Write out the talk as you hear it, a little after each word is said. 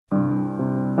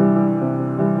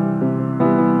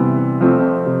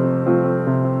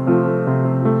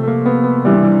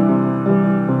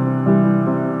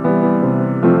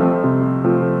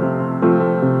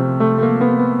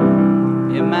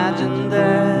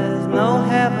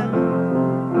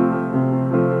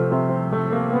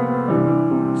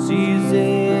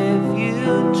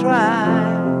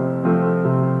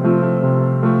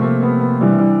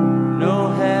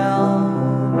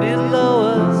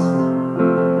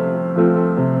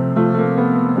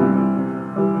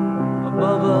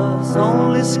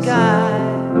sky.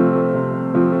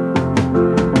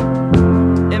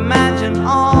 Imagine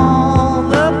all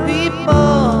the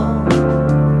people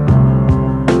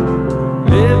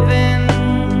living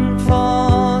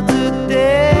for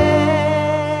today.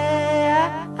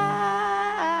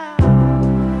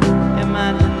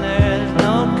 Imagine there's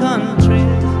no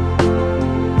countries.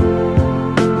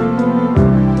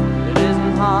 It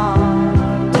isn't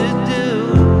hard to do.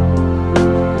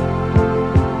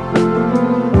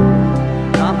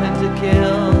 Nothing to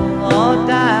kill or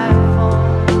die for,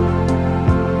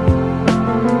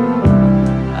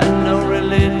 and no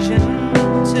religion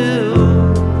too.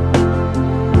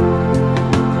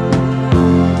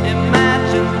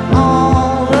 Imagine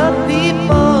all the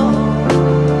people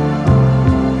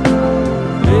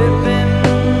living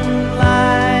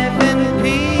life in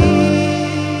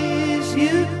peace.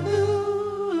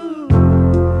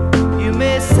 You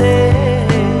may say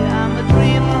I'm a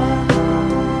dreamer,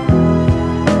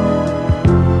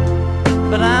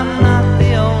 but I'm not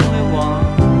the only one.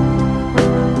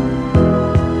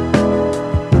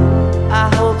 I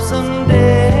hope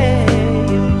someday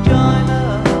you'll join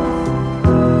us,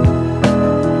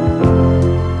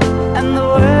 and the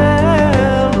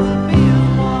world will be as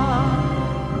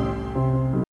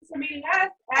one. For me,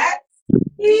 that's at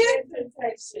the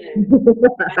intersection.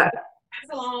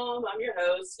 Salome, I'm your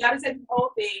host. You gotta say the whole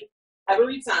thing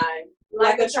every time,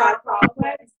 like a Tribe Called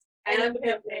Quest, and a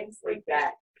pimp named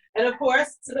Sleepback. And of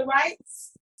course, to the right,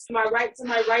 to my right, to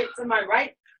my right, to my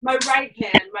right, my right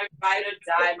hand, my ride or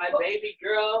die, my baby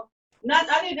girl, none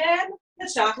other than the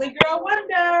Chocolate Girl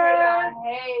Wonder.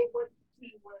 Hey, what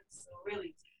he was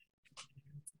really.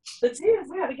 The tea is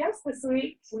we have a guest this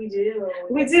week. We do.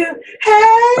 We do.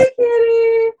 Hey,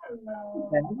 Kitty.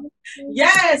 Hello.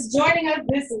 Yes, joining us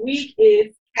this week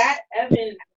is Kat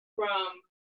Evans from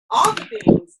all the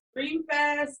things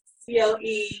Dreamfest, CLE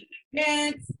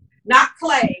events, not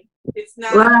Clay. It's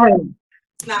not. Right.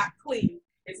 It's not Clee.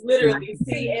 It's literally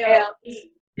CLE.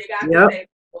 They got Yep. the same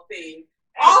thing.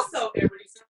 Also, every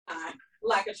time,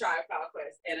 like a Tribe Called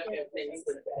Quest and a few things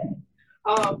with that.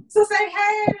 So say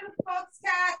hey to the folks,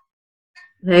 Kat.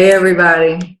 Hey,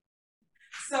 everybody.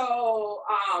 So,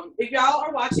 if y'all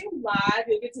are watching live,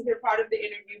 you'll get to hear part of the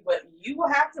interview, but you will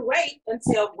have to wait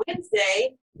until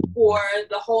Wednesday for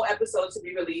the whole episode to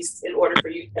be released in order for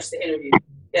you to catch the interview.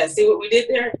 Yeah, see what we did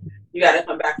there? You got to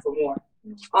come back for more.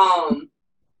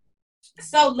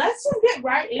 So let's just get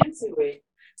right into it.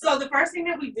 So the first thing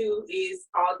that we do is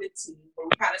all the tea, where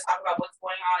we kind of talk about what's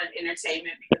going on in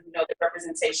entertainment because we know that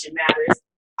representation matters.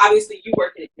 Obviously, you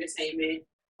work in entertainment.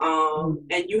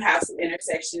 And you have some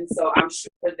intersections, so I'm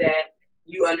sure that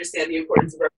you understand the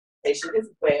importance of representation as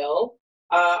well.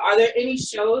 Are there any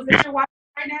shows that you're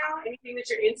watching right now? Anything that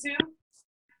you're into?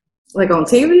 Like on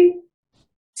TV?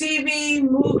 TV,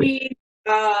 movies,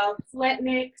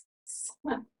 Fletniks.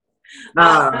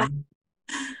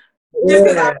 Just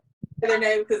because I their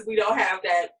name because we don't have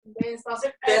that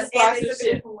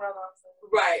sponsorship.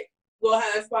 Right. We'll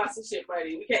have sponsorship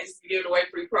money. We can't just be giving away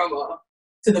free promo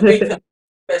to the big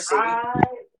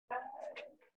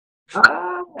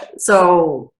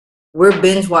So we're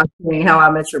binge watching How I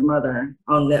Met Your Mother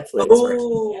on Netflix.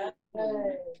 Ooh.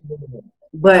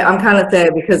 But I'm kind of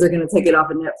sad because they're going to take it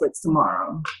off of Netflix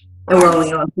tomorrow. And we're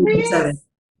only on season 7.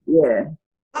 Yeah.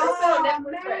 Oh,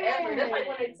 Netflix forever. That's like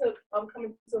when they took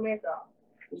Coming to America.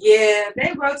 Yeah,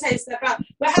 they rotate stuff out.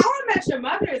 But How I Met Your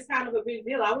Mother is kind of a big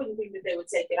deal. I wouldn't think that they would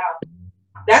take it off.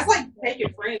 That's like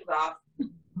taking Friends off.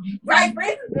 Right,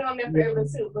 Friends has been on there forever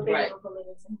too, but they never put it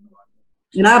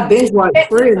in. And I binge watched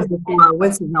Friends before I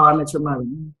went to How I Met Your Mother.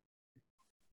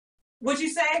 What'd you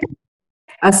say?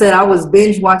 I said I was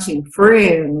binge watching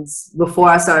Friends before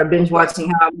I started binge watching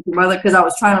How I Met Your Mother because I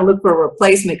was trying to look for a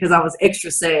replacement because I was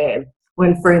extra sad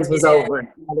when Friends was over and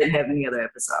I didn't have any other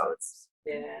episodes.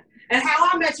 Yeah. And How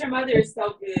I Met Your Mother is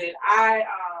so good. I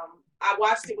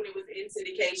watched it when it was in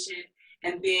syndication,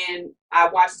 and then I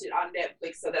watched it on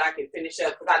Netflix so that I could finish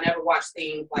up because I never watch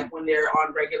things like when they're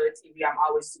on regular TV. I'm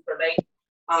always super late.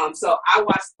 So I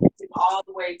watched it all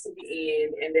the way to the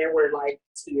end, and there were like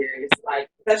tears. Like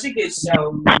such a good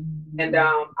show, and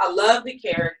I love the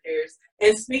characters.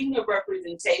 And speaking of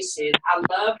representation, I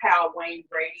love how Wayne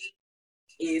Brady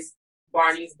is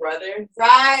Barney's brother,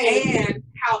 Right, and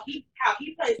how he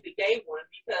plays the gay one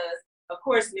because of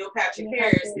course Neil Patrick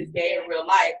Harris is gay in real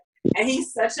life, and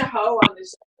he's such a hoe on the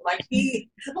show. Like he's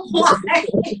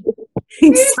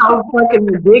so fucking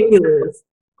ridiculous.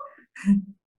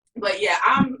 But yeah,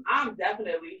 I'm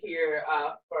definitely here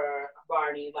for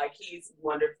Barney. Like he's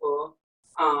wonderful.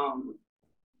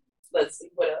 Let's see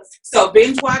what else. So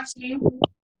binge watching.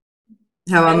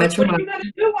 How I Met Your What are Mother. you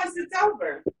gonna do once it's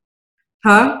over?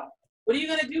 Huh? What are you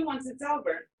gonna do once it's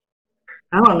over?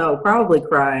 I don't know. Probably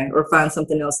cry or find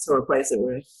something else to replace it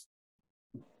with.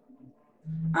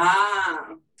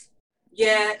 Ah,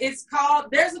 yeah, it's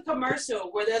called. There's a commercial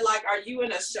where they're like, "Are you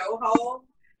in a show hole?"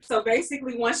 So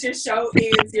basically, once your show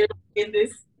ends, you're in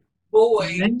this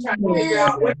void trying to figure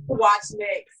out what to watch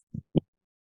next.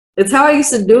 It's how I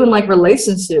used to do in like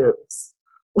relationships.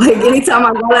 Like anytime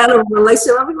I got out of a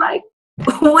relationship, I'd be like,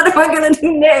 what am I gonna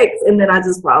do next? And then I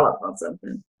just follow up on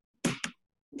something.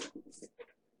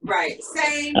 Right.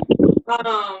 Same.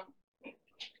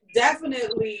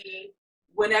 Definitely.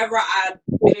 Whenever I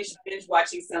finish binge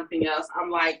watching something else, I'm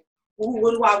like, ooh,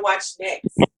 what do I watch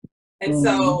next? And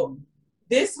so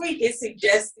this week it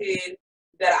suggested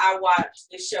that I watch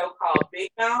this show called Big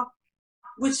Mouth,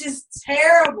 which is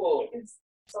terrible.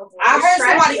 I heard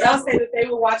somebody else say that they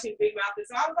were watching Big Mouth, and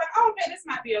so I was like, oh, okay, this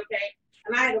might be okay.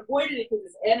 And I had avoided it because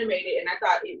it's animated, and I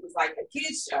thought it was like a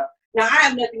kid's show. Now, I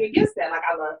have nothing against that. Like,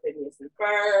 I love Phineas and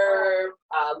Ferb,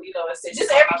 Lilo and Stitch.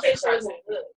 Just every kid show is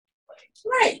good.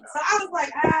 Right. So I was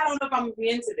like, I don't know if I'm going to be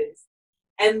into this.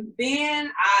 And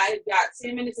then I got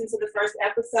 10 minutes into the first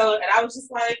episode, and I was just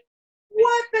like,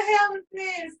 what the hell is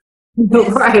this?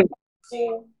 Right.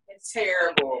 It's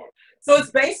terrible. So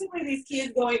it's basically these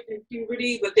kids going through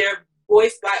puberty, but they're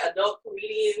voiced by adult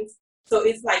comedians. So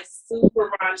it's like super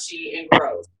raunchy and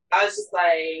gross. I was just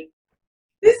like,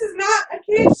 this is not a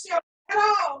kid's show at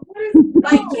all. What is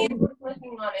Like kids were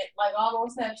clicking on it, like all on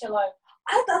Snapchat, like,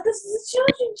 I thought this was a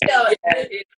children's show. Yeah,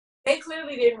 They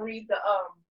clearly didn't read the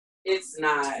it's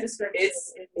not. description.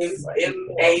 It's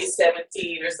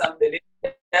MA-17 or something.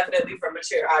 It's definitely for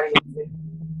mature audiences.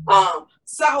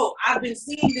 So I've been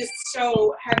seeing this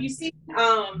show. Have you seen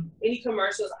any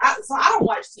commercials? So I don't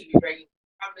watch TV regularly.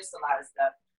 I miss a lot of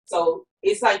stuff. So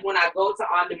it's like when I go to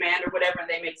On Demand or whatever and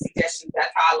they make suggestions,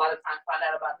 that's how a lot of times I find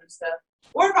out about new stuff.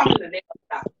 Or if I'm in the nail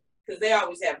shop, because they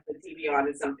always have the TV on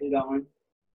and something going.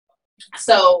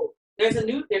 So there's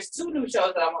two new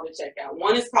shows that I want to check out.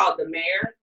 One is called The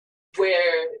Mayor,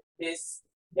 where this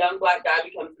young black guy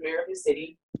becomes the mayor of his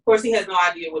city. Of course, he has no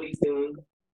idea what he's doing.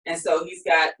 And so he's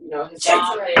got, his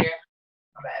mom there.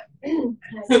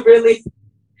 Really?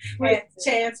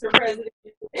 Chance for president?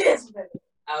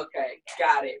 Okay,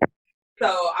 got it.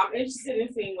 So I'm interested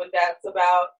in seeing what that's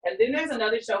about. And then there's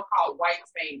another show called White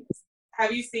Famous.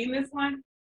 Have you seen this one?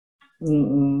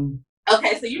 Mm-mm.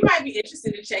 Okay, so you might be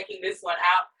interested in checking this one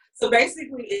out. So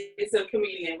basically, it's a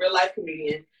comedian, real life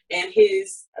comedian, and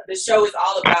the show is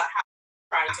all about how he's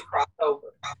trying to cross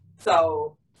over.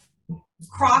 So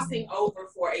crossing over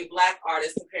for a black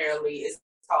artist apparently is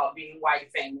called being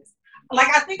white famous.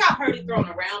 Like, I think I've heard it thrown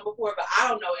around before, but I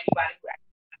don't know anybody who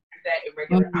actually does that in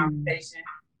regular conversation.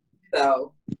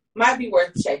 So might be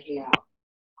worth checking out.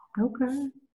 Okay.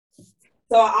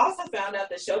 So I also found out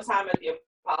that Showtime at the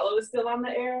Apollo is still on the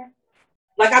air.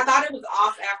 Like, I thought it was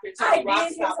off after Tony Rock I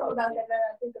did hear stopped. something about that. Now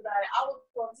I think about it. I was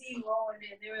on TV and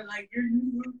then they were like, "You're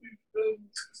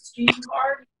Steve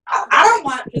Harvey." I don't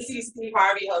want to see Steve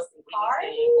Harvey hosting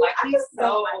anything. Like, I he's just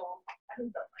don't so. like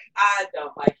him. I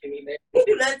don't like him either. He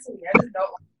do that to me. I just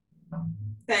don't like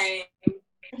Same.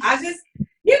 I just,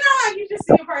 how you just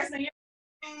see a person, they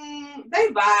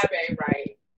vibe ain't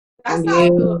right. That's how I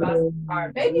feel about Steve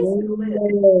Harvey. Maybe it's too lit.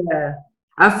 Yeah.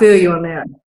 I feel you on that.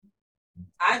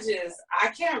 I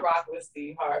can't rock with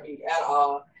Steve Harvey at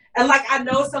all. And like, I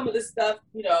know some of the stuff,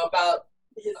 about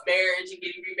his marriage and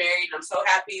getting remarried. And I'm so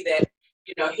happy that,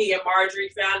 he and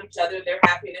Marjorie found each other. They're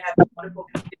happy to have a wonderful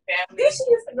family. Did she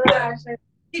used to go to Ashland?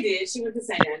 She did. She went to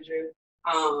St. Andrew.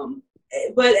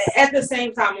 But at the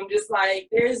same time, I'm just like,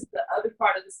 there's the other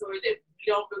part of the story that we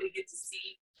don't really get to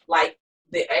see, like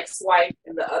the ex-wife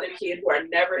and the other kid who are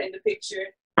never in the picture.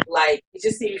 Like, it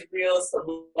just seems real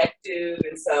selective,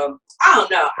 and so I don't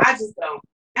know. I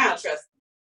don't trust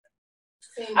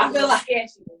him. I feel like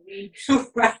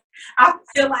right. I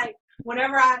feel like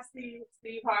whenever I see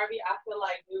Steve Harvey, I feel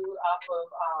like dude off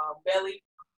of Belly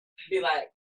be like,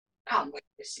 I don't like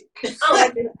this shit. I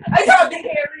like this. I saw Big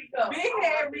Hair Rico. Big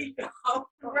Hair Rico.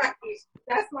 Right.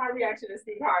 That's my reaction to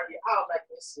Steve Harvey. I don't like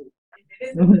this shit. It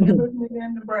is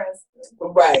in Nebraska.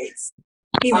 Right.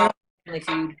 He ruined Family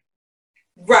Feud.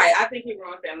 Right. I think he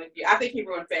ruined Family Feud. I think he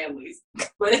ruined families.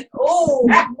 But that was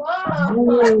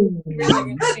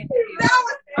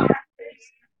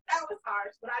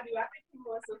harsh. But I think he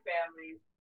ruined some families.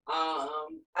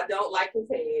 I don't like his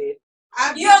head.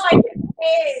 You don't like his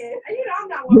head. I'm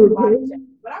not one to body check,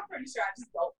 but I'm pretty sure I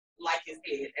just don't like his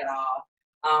head at all.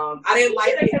 I didn't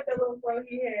like it. The little bro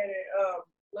he had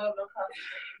Love No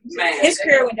Consequences. Man, His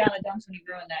career went down the dumps when he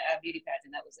ruined that beauty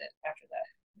pageant. That was it. After that,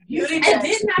 and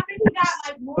didn't I think he got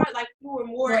like more, like you were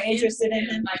more interested in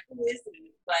him. Like, who is he?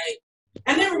 like,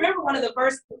 and then remember one of the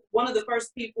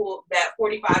first people that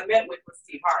 45 met with was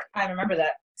Steve Harvey. I remember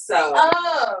that. So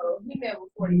Oh, he met with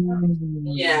 45.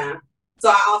 yeah. So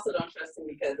I also don't trust him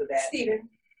because of that. Steven.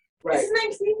 Right. Is his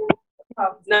name Steven?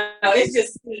 No, it's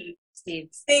just Steve.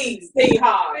 Steve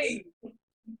Harvey.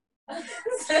 I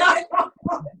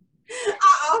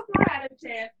also had a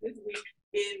chance this week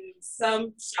in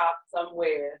some shop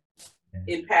somewhere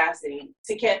in passing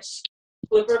to catch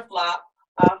Flipper Flop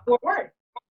for work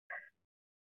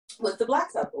with the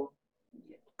Black Couple.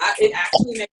 It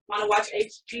actually makes me want to watch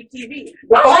HGTV.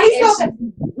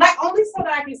 Only so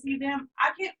that I can see them.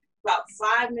 I get about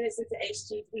 5 minutes into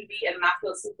HGTV and I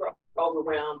feel super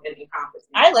overwhelmed and incompetent.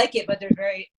 I like it, but there's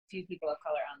very few people of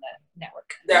color on that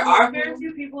network. There are very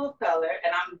few people of color,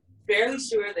 and I'm fairly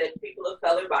sure that people of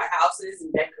color buy houses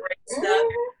and decorate stuff.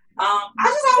 I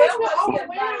just always feel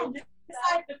overwhelmed. It's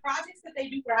like the projects that they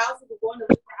do for houses, and going to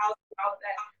look for houses and all of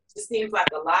that just seems like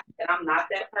a lot, and I'm not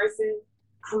that person.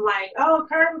 I'm like, oh,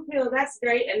 curb appeal, that's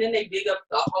great. And then they dig up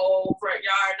the whole front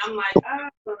yard, and I'm like,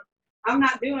 oh, I'm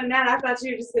not doing that. I thought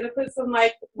you were just going to put some,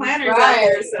 like, planters out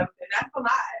there or something. That's a lot.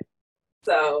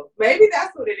 So maybe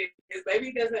that's what it is. Maybe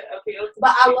it doesn't appeal to me.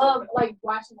 But I love, like,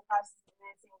 watching the process and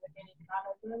then seeing the finished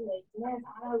product. I'm like, yes,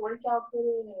 I work out for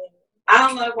it. I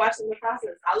don't love watching the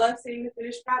process. I love seeing the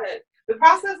finished product. The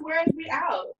process wears me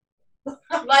out.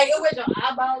 Like, it wears your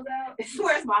eyeballs out. It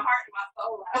wears my heart and my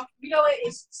soul out. You know what?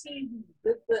 It's cheesy.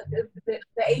 The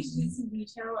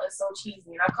HGTV channel is so cheesy.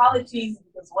 And I call it cheesy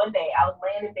because one day I was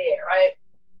laying in bed, right?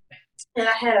 And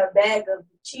I had a bag of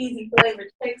cheesy flavored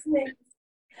Chex Mix.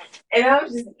 And I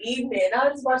was just eating it. And I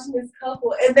was just watching this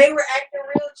couple. And they were acting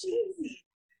real cheesy.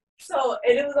 So,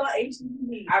 and it was on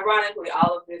HGTV. Ironically,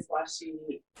 all of this while she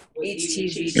was Eats eating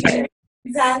cheesy. cheesecake.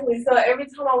 Exactly. So every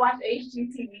time I watch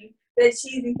HGTV, that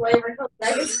cheesy flavor comes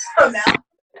back into my mouth.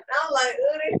 And I'm like,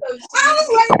 oh, they so cheesy. I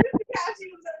was like, this is how she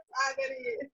was at the time it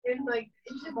is. And like,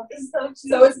 it's so cheesy.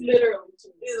 So it's literally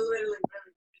cheesy. It's literally really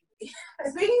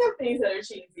cheesy. Speaking of things that are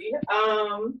cheesy,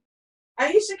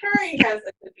 Aisha Curry has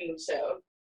a cooking show.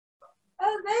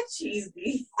 Oh, that's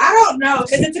cheesy. I don't know.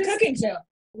 Because it's a cooking show.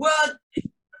 Well,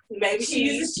 maybe she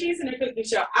uses cheese in her cooking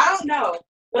show. I don't know.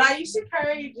 But Aisha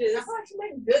Curry I just, feel like she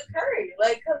makes good curry.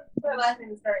 Like, cause her last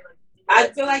name is Curry. I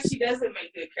feel like she doesn't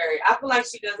make good curry. I feel like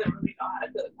she doesn't really know how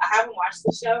to cook. I haven't watched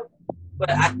the show, but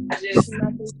I just,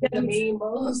 the mean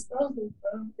bowls stuff and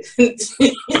stuff.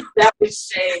 that was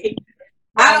shade.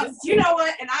 I don't, you know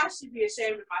what? And I should be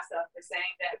ashamed of myself for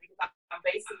saying that because I'm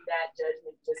basing that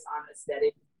judgment just on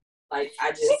aesthetic. Like,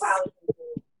 I just,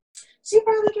 she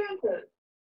probably can cook.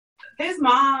 His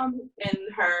mom and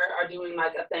her are doing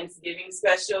like a Thanksgiving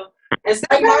special. And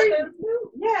Steph Curry,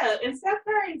 yeah, and Steph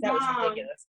Curry's That was mom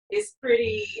ridiculous. is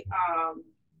pretty,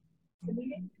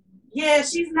 yeah,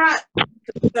 she's not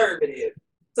conservative.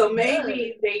 So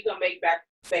maybe they gonna make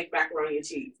fake macaroni and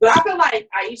cheese. But I feel like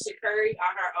Aisha Curry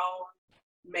on her own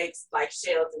makes like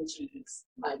shells and cheese,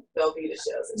 like Velveeta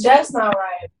shells and cheese. That's not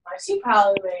right. Like, she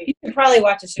probably made. You should probably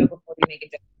watch the show before you make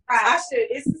it. I should.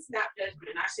 It's a snap judgment,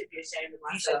 and I should be ashamed of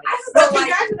myself. You should be. But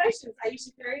congratulations,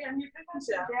 Aisha Curry, on your cooking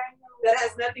show. That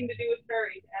has nothing to do with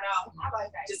curry at all.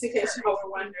 Just in case you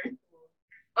were wondering.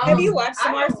 Have you watched the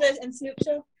I don't- Martha and Snoop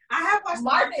show? I have watched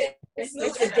Martha. It's It's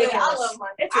ridiculous. ridiculous. I love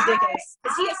Martha. It's ridiculous.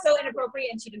 He is so inappropriate,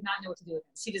 and she does not know what to do with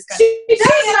him. She just kind She does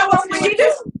know what to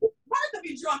do. Martha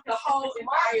be drunk the whole entire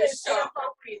Martha's show.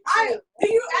 inappropriate. Have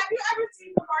you ever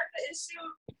seen the Martha and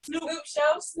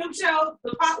Snoop show?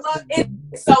 The potluck.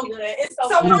 It's so good. It's so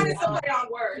So good. one is a play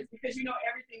on words because you know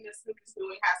everything that Snoop is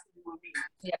doing has to do with weed.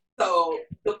 Yeah. So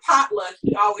the potluck,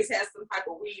 he always has some type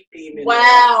of weed theme in it.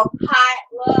 Wow, hot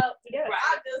love. Yeah.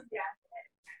 I just got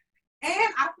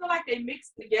And I feel like they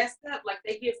mix the guests up. Like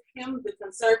they give him the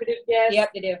conservative guest,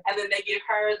 Yep, they do. and then they give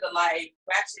her the like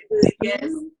ratchet hood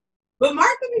guest. But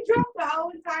Martha be drunk the whole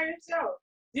entire show.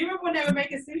 Do you remember when they were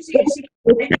making sushi and she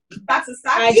was making lots of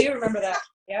sake? I do remember that.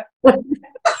 Yep.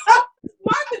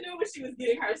 Martha knew what she was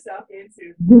getting herself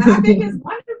into. And I think it's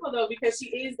wonderful though because she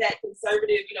is that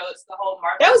conservative, you know, it's the whole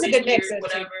Martha. That was a good vineyard, mix,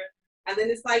 whatever. And then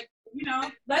it's like, you know,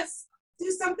 let's do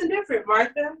something different,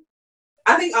 Martha.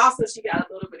 I think also she got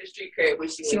a little bit of street cred when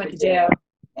she Went to jail.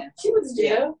 She was in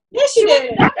jail. Yeah, she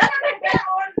did. That's like that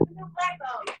on the new Black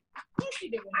Zone. Yes, she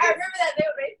did. I remember that they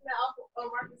were basing that off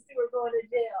of Martha Stewart going to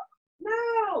jail.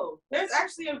 No, there's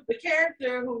actually the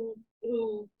character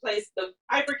who plays the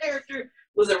Piper character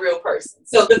was a real person.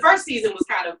 So the first season was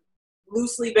kind of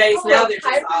loosely based. Now they're just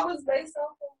Piper all, was based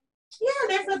off of.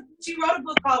 yeah. She wrote a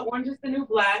book called Orange Is the New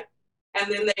Black,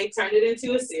 and then they turned it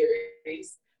into a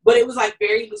series. But it was like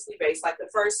very loosely based. Like the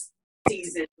first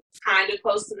season, kind of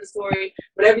close to the story,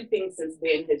 but everything since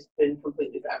then has been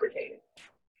completely fabricated.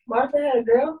 Martha had a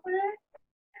girlfriend?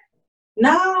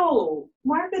 No,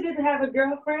 Martha didn't have a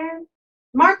girlfriend.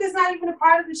 Martha's not even a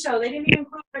part of the show. They didn't even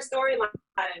include her storyline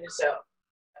in the show.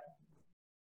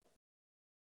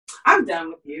 I'm done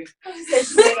with you. She said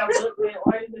she made a book with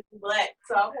Orange is the Black.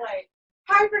 So I'm like,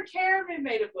 Piper Caravan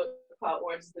made a book called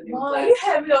Orange is the New Mom, Black. you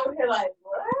have me over here like,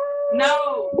 what?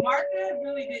 No, Martha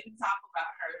really didn't talk about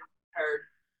her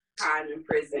time in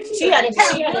prison. She had a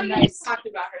Williams nice talked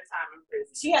about her time in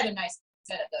prison. She had a nice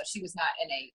setup though. She was not in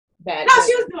a bad. No,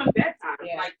 she was doing bedtime.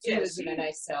 Yeah, Like she was in a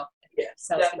nice self. Yeah,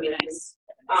 Definitely definitely. nice.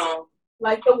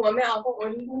 Like the woman off of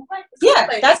Orange is the New Black. Yeah,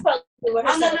 that's probably what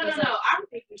her Oh, no. setup was like. I'm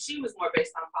thinking she was more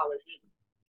based on Paula Deen.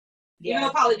 Yeah, Even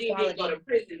though Paula Deen Paula didn't go to Deen.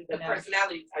 prison, the No.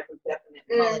 personality type was definitely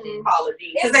Mhm. Paula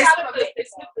Deen. Because It's they kind of slipped a the, mix. they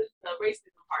slipped the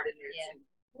racism part in there Yeah.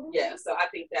 too. Yeah, so I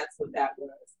think that's what that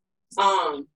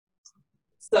was.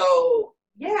 So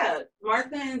yeah,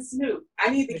 Martha and Snoop. I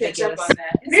need to catch up on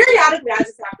that. Periodically, I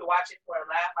just have to watch it for a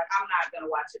laugh. Like I'm not gonna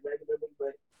watch it regularly,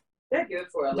 but they're good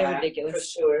for a They're laugh ridiculous.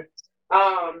 for sure.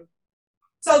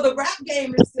 So the rap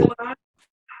game is still on.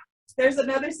 There's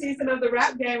another season of the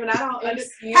rap game, and I don't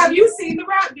understand. Have you seen the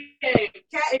rap game,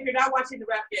 Kat? If you're not watching the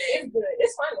rap game, It's good.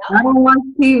 It's funny. I don't watch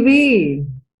TV.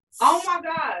 oh my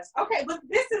gosh. Okay, but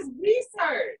this is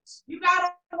research. You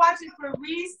gotta watch it for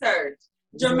research.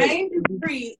 Jermaine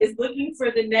Dupri is looking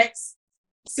for the next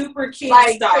super kid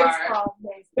Like star, Chris Cross,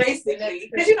 basically.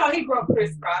 Because you know he broke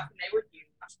Chris Cross and they were huge.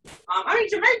 I mean,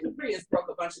 Jermaine Dupri has broke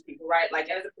a bunch of people, right? Like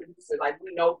as a producer, like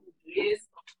we know who he is.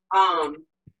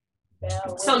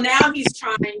 So now he's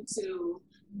trying to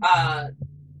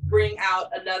bring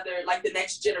out another, like the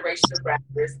next generation of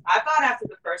rappers. I thought after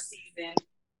the first season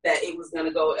that it was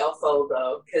gonna go El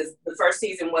Fogo because the first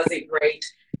season wasn't great,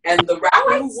 and the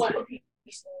rapper who won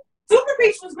Super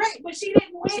Peach was great, but she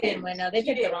didn't win. She didn't win. No, they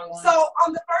picked the wrong one. So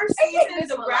on the first season,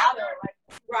 the Mulatto,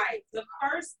 rapper, right? The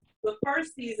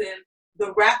first season,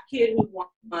 the rap kid who won,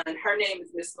 her name is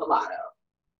Miss Mulatto.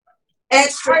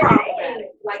 Extra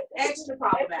problematic, like extra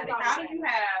problematic. How do you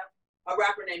have a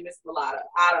rapper named Miss Mulatto?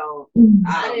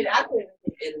 I couldn't.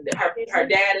 And her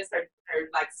dad is her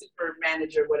like super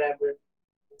manager, whatever.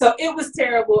 So it was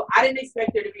terrible. I didn't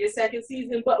expect there to be a second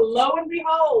season, but lo and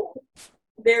behold,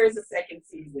 there is a second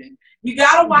season. You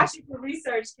gotta watch it for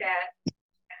research, Kat.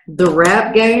 The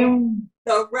rap game?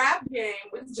 The rap game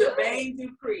with Jermaine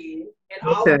Dupri and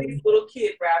all of these little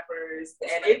kid rappers,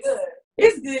 and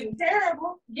it's good and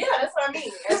terrible. Yeah, that's what I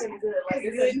mean. That's really good. Like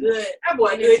it's good. That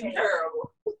boy good and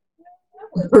terrible.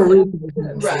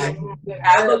 Right.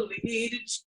 I believe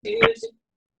it.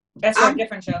 That's a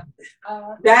different show.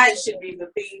 That should be the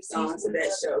theme song to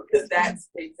that show because that's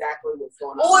exactly what's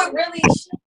going on. Oh, it really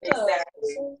should.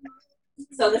 Exactly.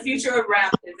 So the future of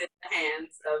rap is in the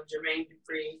hands of Jermaine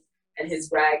Dupri and his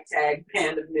ragtag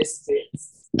band of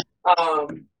misfits.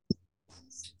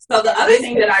 So the other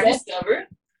thing that I discovered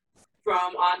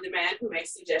from On Demand, who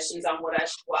makes suggestions on what I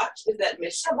should watch, is that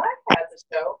Miss Chalet has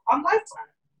a show on Lifetime.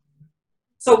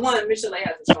 So one, Miss Chalet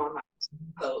has a show on Lifetime.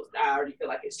 So I already feel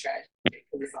like it's tragic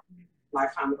because it's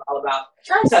Lifetime is all about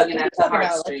tugging at the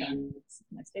heartstrings.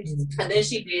 And then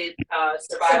she did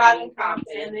Surviving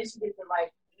Compton. And then she did the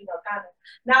kind of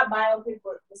not biopic,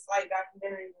 but just like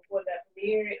documentary before that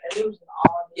premiered. And it was just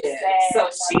all sad. So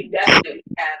she like, definitely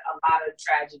had a lot of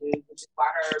tragedy, which is why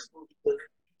her movie was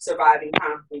Surviving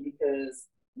Compton because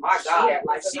my God,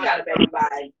 she got a baby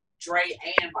by Dre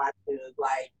and by Thug,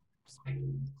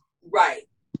 right.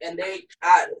 And they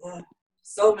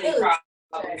so many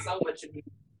problems, so much abuse.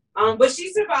 But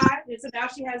she survived, and so now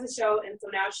she has a show, and so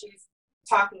now she's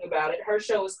talking about it. Her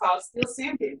show is called Still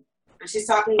Standing, and she's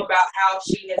talking about how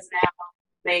she has now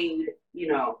made,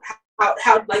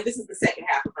 how this is the second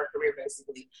half of her career,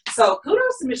 basically. So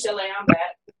kudos to Michelle A on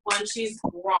that. One, she's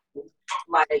grown,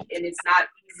 and it's not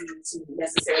easy to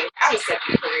necessarily have a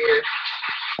second career.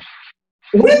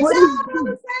 What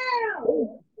is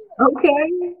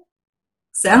okay.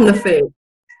 Sound effect.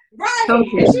 Right.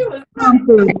 Okay. She was Sound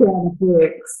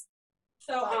effects.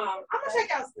 So I'm gonna check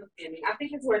out Still Standing. I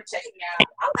think it's worth checking out.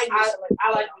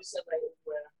 I like Michelle A as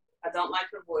well. I don't like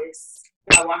her voice.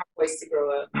 I want her voice to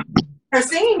grow up. Her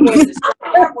singing voice is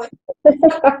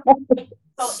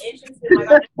so interesting. Like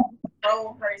I'm a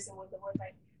grown person with the voice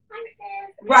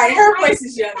right. Her voice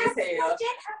is young as hell.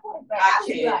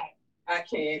 I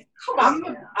can't. I'm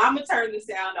gonna turn the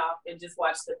sound off and just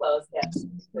watch the closed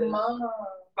captions.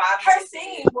 Her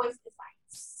singing voice is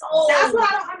so. That's what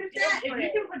I don't understand. If you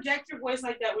can project your voice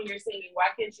like that when you're singing, why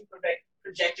can't you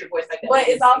project your voice like that? But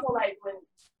it's also like when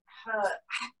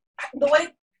the way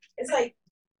it's like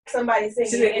somebody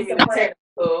singing.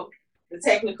 The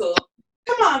technical.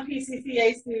 Come on,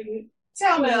 PCCA student.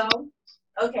 Tell me.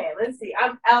 Okay, let's see.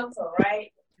 I'm alto,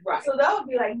 right? Right. So that would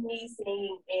be like me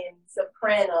singing in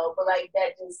soprano, but like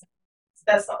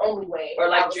that's the only way. Or I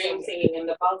like would dream sing it. singing in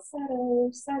the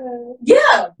falsetto.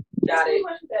 Yeah. Got Pretty it.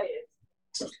 much what that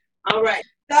is. All right.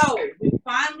 So we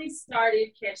finally started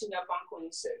catching up on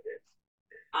Queen Sugar.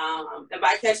 And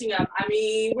by catching up, I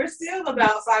mean we're still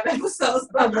about 5 episodes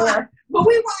behind, but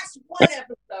we watched one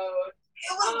episode.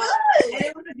 It was good. And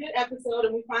it was a good episode,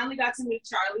 and we finally got to meet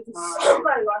Charlie's mom.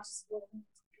 Somebody watch the spoiler.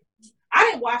 I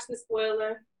didn't watch the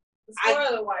spoiler. The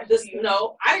spoiler watch.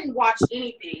 No, I didn't watch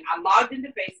anything. I logged into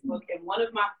Facebook, and one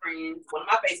of my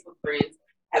Facebook friends,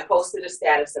 had posted a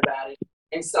status about it.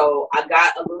 And so I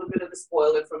got a little bit of the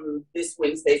spoiler from this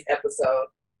Wednesday's episode.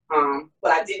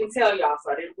 But I didn't tell y'all,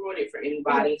 so I didn't ruin it for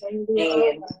anybody. And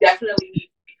we definitely need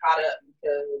to be caught up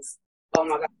because, oh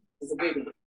my God, it's a big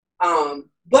one.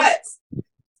 But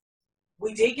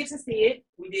we did get to see it.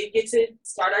 We did get to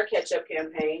start our catch-up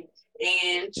campaign.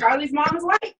 And Charlie's mom is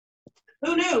white.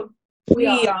 Who knew? We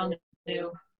all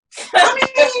knew. I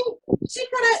mean, she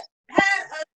could have had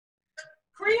a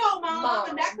Creole mom,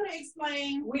 and that could have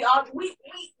explained.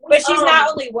 But she's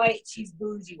not only white, she's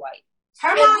bougie white. Her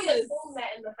And mom we is. assumed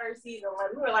that in the first season.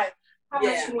 Like, we were like, how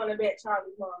much you want to bet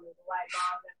Charlie's mom is a white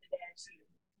mom after that?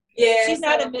 Yeah, She's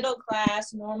not a middle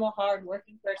class, normal, hard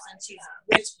working person. She's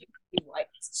rich, bougie white.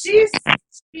 She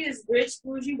is rich,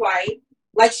 bougie white.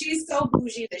 Like, she's so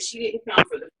bougie that she didn't come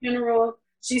for the funeral.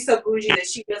 She's so bougie that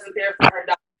she wasn't there for her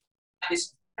daughter.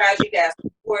 This tragic ass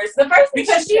divorce. The first thing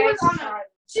Because she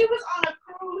was on a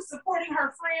cruise supporting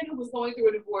her friend who was going through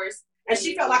a divorce, and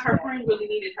she felt like her friend really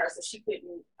needed her, so she couldn't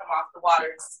come off the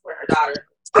water to support her daughter.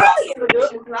 Charlie is a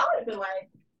good one. I would have been like,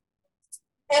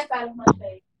 F out of my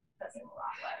face. That's a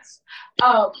lot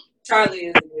less. Charlie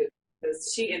is good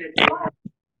because she entertained her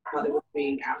mother was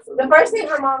being absolutely. The first thing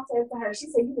her mom said to her, she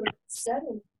said, "You look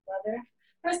stunning, mother."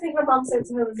 First thing her mom said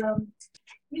to her was,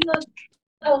 "You look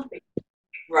healthy."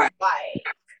 Right. Like,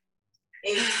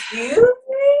 excuse me?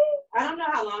 I don't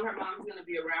know how long her mom's gonna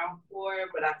be around for,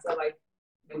 but I feel like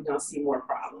we're gonna see more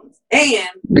problems. And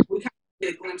we kind of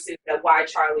get a glimpse of why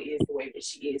Charlie is the way that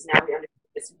she is. Now we understand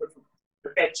the super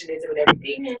perfectionism and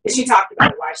everything. And she talked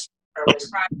about why she was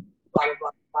crying, blah blah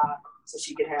blah blah, so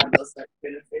she could have those certain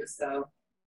benefits. So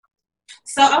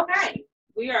okay,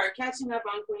 we are catching up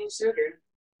on Queen Sugar,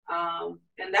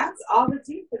 and that's all the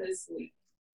tea for this week.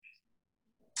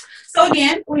 So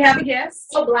again, we have a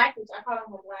guest. Oh, Blackish. I call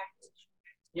him a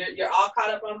Blackish. You're all caught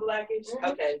up on Blackish? Mm-hmm.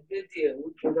 Okay, good deal.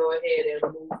 We can go ahead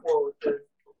and move forward because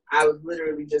I was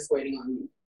literally just waiting on you.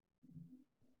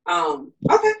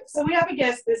 Okay, so we have a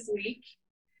guest this week,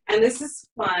 and this is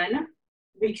fun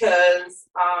because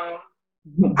I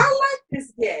like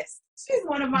this guest. She's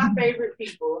one of my favorite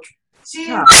people. She's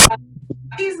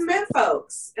men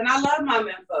folks, and I love my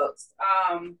men folks.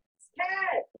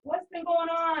 Kat, what's been going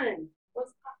on?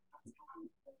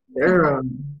 Girl,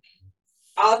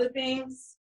 All the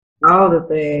things. all the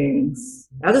things.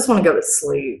 I just want to go to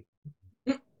sleep.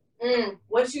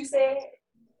 What you said?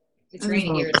 It's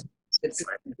raining here.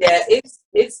 Yeah,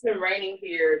 it's been raining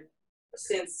here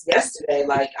since yesterday.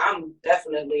 Like, I'm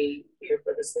definitely here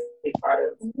for the sleep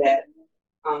part of that.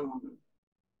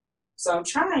 So I'm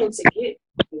trying to get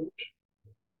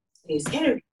these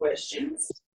interview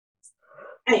questions.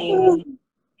 And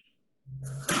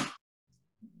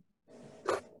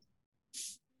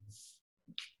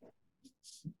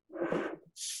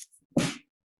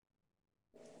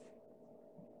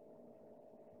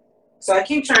so I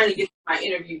keep trying to get my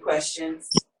interview questions.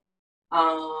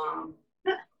 For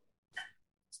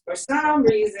some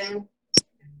reason.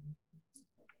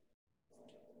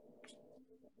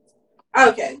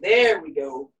 Okay, there we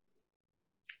go.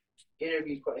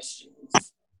 Interview questions.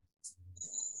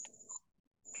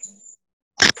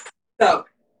 So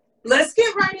let's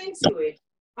get right into it.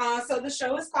 So the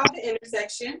show is called The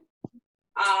Intersection.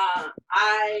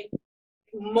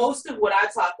 Most of what I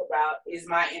talk about is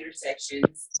my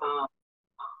intersections.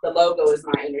 The logo is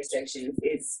my intersections.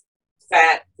 It's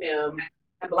fat, femme,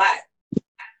 and black.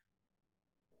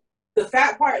 The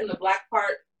fat part and the black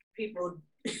part, people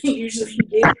usually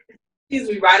get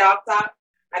me right off top.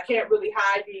 I can't really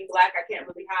hide being black. I can't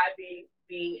really hide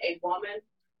being a woman.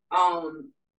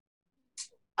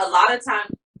 A lot of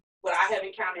times, what I have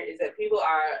encountered is that people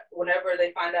are, whenever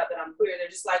they find out that I'm queer, they're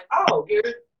just like, "Oh, you're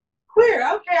queer?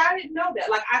 Okay, I didn't know that."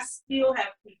 Like, I still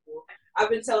have people. I've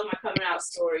been telling my coming out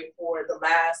story for the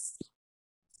last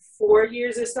 4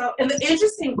 years or so. And the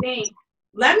interesting thing,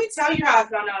 let me tell you how I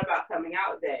found out about coming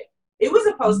out day. It was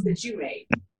a post that you made.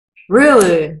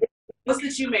 Really? Post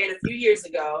that you made a few years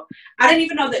ago. I didn't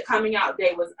even know that coming out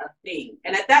day was a thing.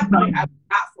 And at that point, I was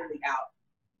not fully out.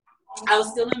 I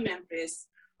was still in Memphis.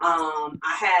 I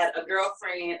had a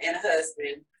girlfriend and a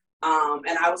husband.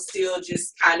 And I was still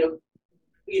just kind of,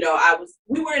 we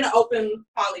were in an open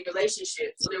poly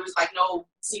relationship. So there was like no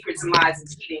secrets and lies and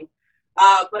cheating.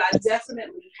 But I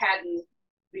definitely hadn't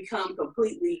become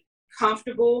completely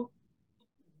comfortable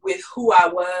with who I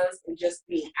was and just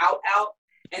being out.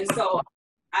 And so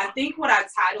I think what I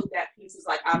titled that piece is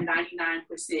like, I'm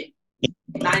 99%,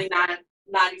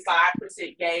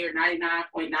 95% gay or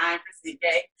 99.9%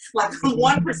 gay. Like I'm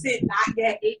 1% not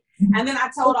gay. And then I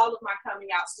told all of my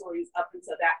coming out stories up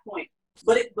until that point.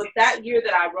 But that year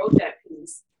that I wrote that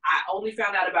piece, I only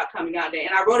found out about coming out day.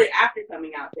 And I wrote it after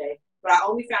coming out day, but I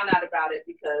only found out about it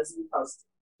because you posted.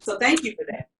 So thank you for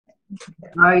that.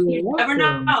 You never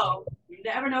know. You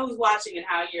never know who's watching and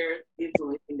how you're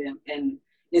influencing them and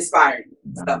inspiring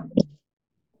them. So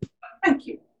thank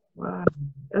you. Wow,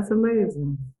 that's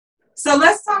amazing. So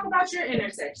let's talk about your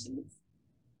intersections.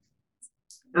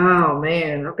 Oh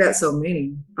man, I've got so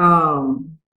many.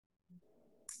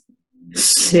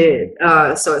 Shit.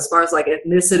 So as far as like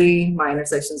ethnicity, my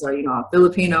intersections are, I'm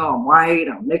Filipino, I'm white,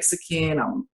 I'm Mexican,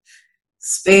 I'm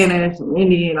Spanish, I'm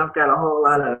Indian. I've got a whole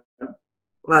lot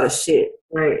of shit,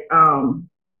 right?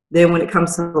 Then when it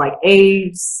comes to like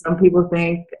age, some people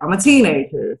think I'm a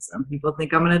teenager, some people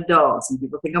think I'm an adult, some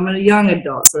people think I'm a young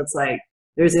adult. So it's like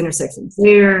there's intersections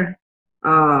there.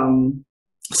 Gender,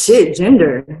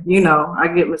 I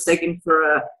get mistaken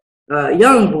for a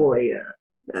young boy,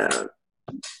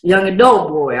 young adult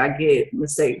boy. I get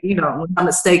mistaken, I'm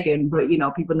mistaken, but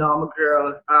people know I'm a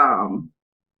girl.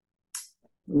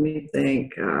 Let me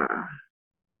think.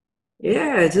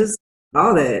 Just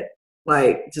all that,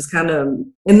 like, just kind of.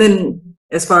 And then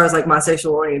as far as like my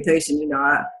sexual orientation,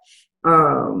 I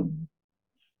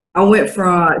went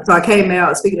from, so I came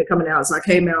out, speaking of coming out, so I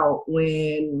came out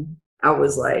when I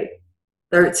was like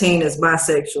 13 as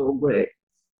bisexual, but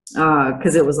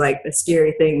because it was like a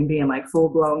scary thing being like full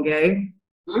blown gay.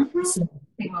 Mm-hmm. So,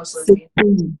 Most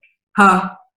lesbian.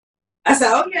 huh? I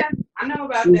said, oh yeah, I know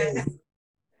about that.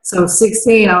 So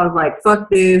 16, I was like, fuck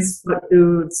this, fuck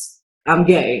dudes, I'm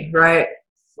gay, right?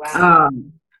 Wow.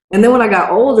 And then when I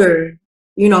got older,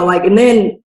 and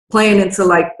then playing into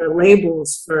like the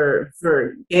labels for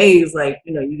gays, like,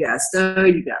 you got stud,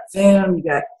 you got femme,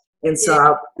 and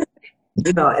so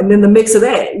and then the mix of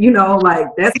that, like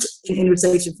that's an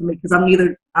intersection for me because I'm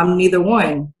neither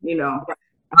one,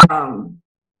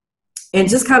 and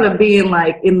just kind of being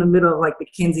like in the middle of like the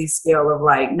Kinsey scale of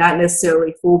like not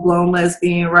necessarily full blown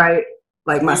lesbian, right?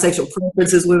 Like my sexual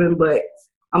preference is women, but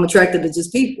I'm attracted to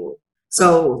just people.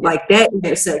 So like that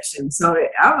intersection. So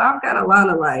I've got a lot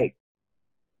of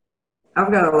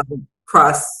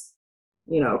crosses.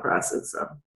 So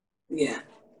Yeah.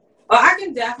 Well, I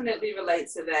can definitely relate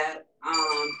to that.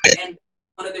 And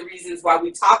one of the reasons why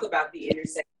we talk about the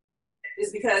intersection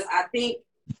is because I think,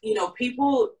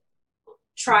 people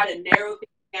try to narrow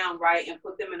things down, right, and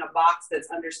put them in a box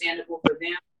that's understandable for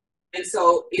them. And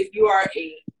so if you are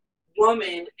a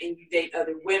woman and you date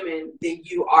other women, then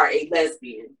you are a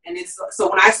lesbian. And it's so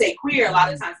when I say queer, a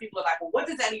lot of times people are like, well, what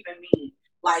does that even mean?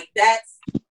 Like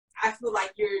I feel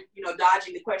like you're,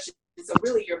 dodging the question. So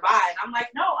really you're bi. And I'm like,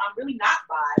 no, I'm really not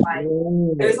bi. Like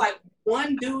there's like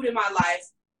one dude in my life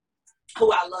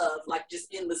who I love, like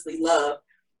just endlessly love.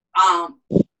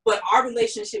 But our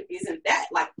relationship isn't that.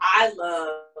 Like I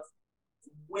love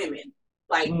women.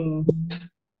 Like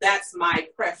that's my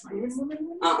preference.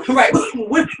 Right.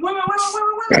 Women.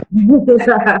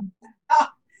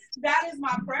 That is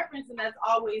my preference, and that's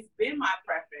always been my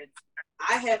preference.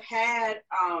 I have had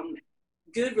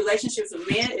good relationships with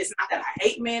men. It's not that I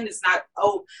hate men. It's not,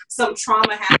 some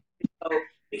trauma happened. So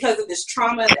because of this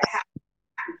trauma that happened,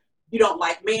 you don't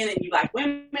like men and you like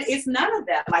women. It's none of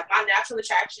that. Like my natural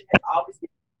attraction has always been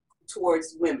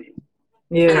towards women.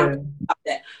 yeah. And I'm about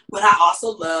that. But I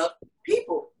also love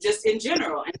people just in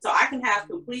general. And so I can have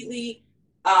completely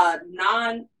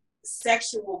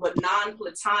non-sexual but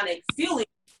non-platonic feelings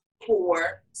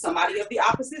for somebody of the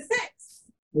opposite sex.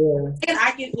 Yeah. And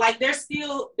I can there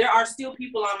are still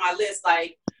people on my list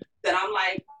like that I'm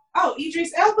like, oh,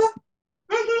 Idris Elba?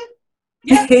 Mm-hmm.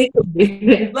 Yep.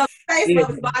 Love his face, love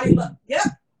his body, yep.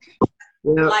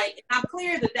 Like I'm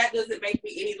clear that doesn't make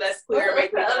me any less queer.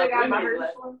 Make me love women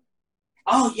less.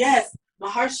 Oh yes,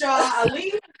 Mahershala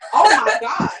Ali. Oh my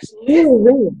gosh.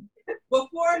 Listen,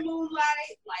 before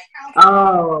Moonlight, like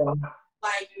how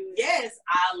like yes,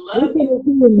 I love you.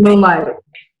 Moonlight.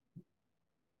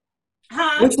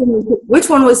 Huh? Which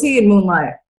one was he in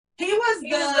Moonlight? He was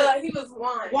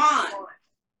Juan.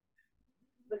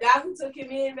 The guy who took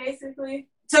him in basically.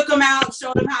 Took him out,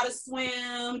 showed him how to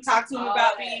swim, talked to him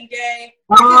about being gay.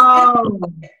 Oh.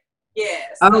 Yeah.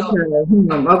 Okay.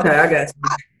 So Okay, I got you.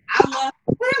 I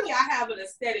love, clearly I have an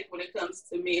aesthetic when it comes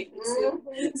to men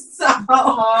too. So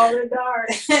All the dark.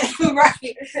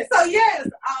 right. So yes,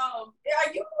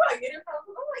 Are you like getting from?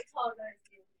 I like tall dark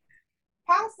skin.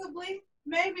 possibly,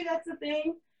 maybe that's a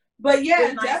thing. But yeah,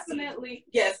 With nice definitely,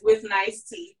 yes, with nice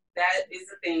teeth. That is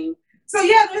a thing. So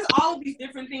yeah, there's all of these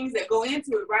different things that go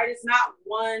into it, right? It's not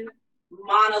one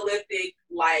monolithic,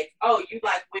 like, oh, you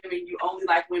like women, you only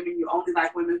like women, you only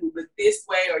like women who look this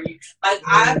way, or you like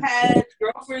I've had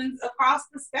girlfriends across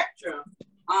the spectrum.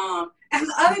 And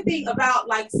the other thing about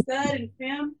like stud and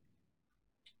femme,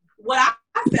 what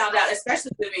I found out,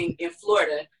 especially living in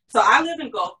Florida. So I live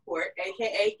in Gulfport,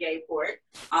 aka Gayport,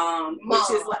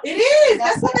 which is like it is.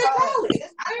 That's what they call it.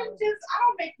 I don't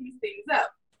make these things up.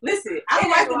 Listen, I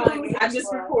don't like the news. I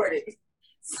just report it.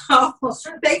 So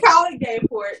they call it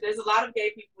Gayport. There's a lot of gay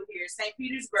people here. St.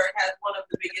 Petersburg has one of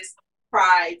the biggest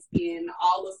prides in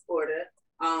all of Florida,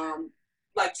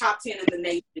 like top 10 in the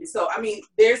nation. So I mean,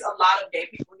 there's a lot of gay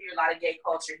people here, a lot of gay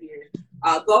culture here.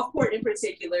 Gulfport in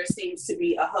particular seems to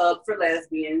be a hub for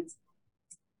lesbians,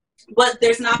 but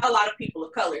there's not a lot of people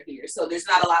of color here. So there's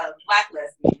not a lot of Black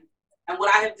lesbians. And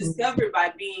what I have discovered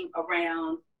by being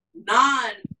around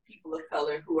non-people of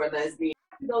color who are lesbians,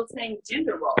 those same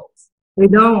gender roles. They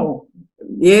don't.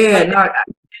 Yeah, no,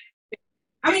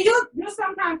 I mean, you'll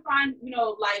sometimes find,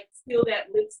 like still that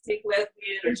lipstick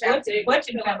lesbian or chapstick. But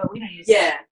you know, but we don't use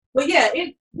Yeah. But yeah,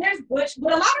 there's butch,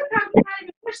 but a lot of times it's not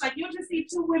even butch. Like you'll just see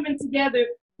two women together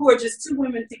who are just two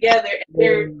women together, and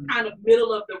they're kind of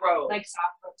middle of the road. like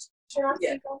soft butch. Sure.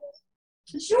 Yeah.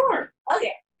 Sure.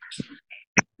 Okay.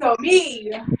 So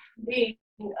me being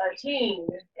a teen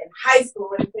in high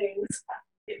school and things,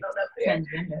 getting on up there.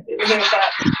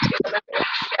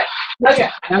 Okay.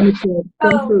 that was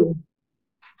so true.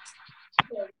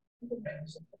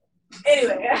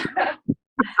 Anyway.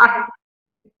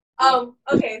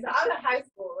 Okay, so I'm in high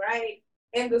school, right?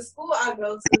 And the school I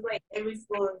go to, like every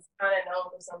school is kind of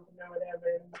known for something or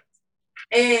whatever.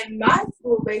 And my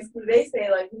school, basically, they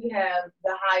say like we have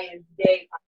the highest gay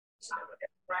population or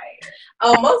whatever,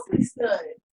 right? Mostly studs,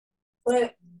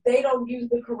 but they don't use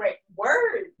the correct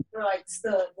word for like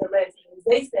studs or lesbians.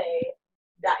 They say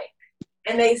dyke,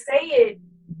 and they say it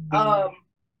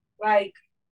like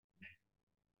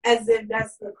as if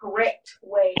that's the correct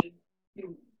way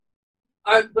to.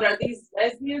 But are these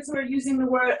lesbians who are using the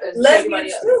word?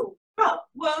 Lesbians too. Oh,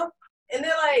 well, And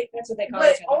they're like, That's what they call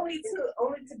but each other.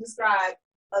 only to describe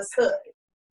a stud.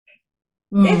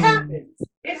 it happens.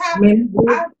 It happens.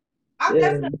 I've Yeah.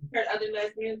 definitely heard other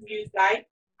lesbians use dyke.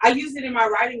 I used it in my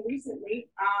writing recently.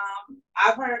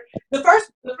 I've heard the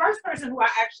first person who I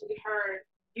actually heard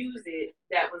use it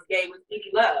that was gay was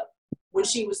Edie Love when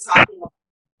she was talking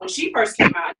when she first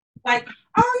came out. Like,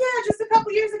 oh yeah, just a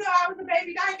couple years ago I was a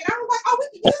baby dyke, and I was like, oh,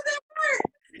 we can use that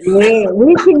word. Yeah,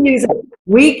 we can use it.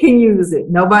 We can use it.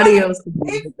 Nobody else can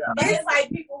use it though. And it's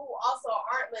like people who also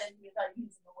aren't lesbians are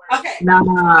using the word. Okay,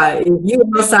 Nah, if you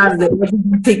outside of the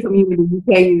LGBT community, you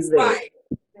can't use that.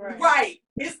 right.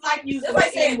 It's like using It's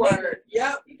like the saying N word.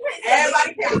 Yep. You can't say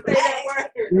Everybody can't say that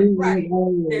word. Right.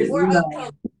 There's We're No.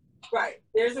 uncomfortable. Right.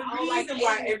 There's a I don't like reason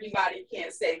why Asian everybody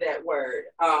can't say that word.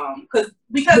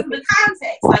 Because of the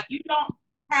context. Like you don't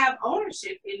have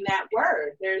ownership in that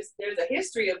word. There's a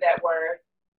history of that word.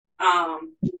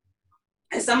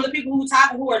 And some of the people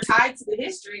who are tied to the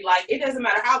history, like it doesn't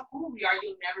matter how cool we are,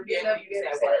 you'll never be able to use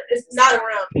that word. It's not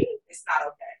around me. It's not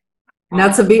okay. Now,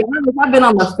 to be honest, I've been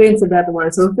on the fence about the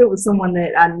word. So if it was someone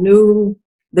that I knew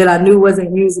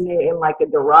wasn't using it in like a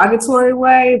derogatory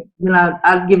way, then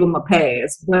I'd give them a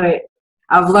pass. But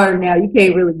I've learned now you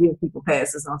can't really give people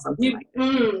passes on something like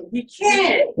that. You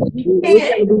can't. It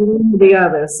can't be one or the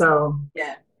other. So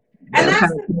Yeah. And Yeah, that's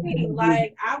kind the of thing.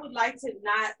 Like, I would like to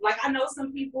not like. I know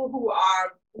some people who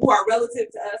are relative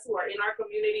to us, who are in our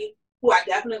community, who I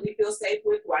definitely feel safe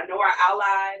with, who I know are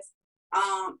allies.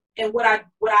 And what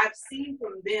I've seen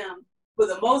from them, for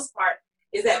the most part,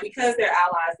 is that because they're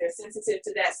allies, they're sensitive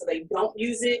to that, so they don't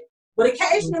use it. But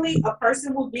occasionally, a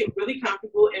person will get really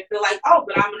comfortable and feel like, oh,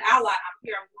 but I'm an ally. I'm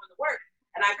here. I'm doing the work,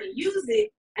 and I can use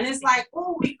it. And it's like,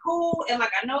 oh, we cool, and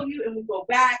like I know you, and we go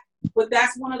back. But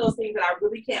that's one of those things that I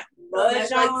really can't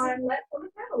budge on,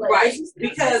 right?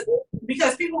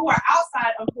 Because people who are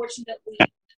outside, unfortunately,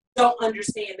 don't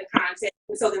understand the context,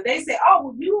 and so then they say, "Oh,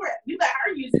 well, you let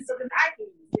her use it, so then I can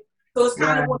use it." So it's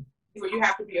kind of one where you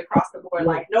have to be across the board,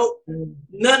 like, nope,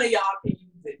 none of y'all can use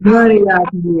it. none of y'all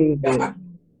can use it.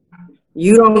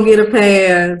 You don't get a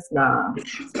pass. Nah.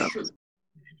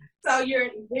 So you're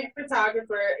an event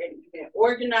photographer, an event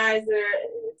organizer,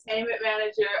 an entertainment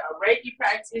manager, a Reiki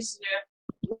practitioner.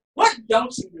 What what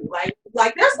don't you do?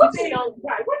 Like there's What something you don't,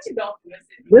 right? What you don't do?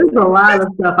 There's a lot of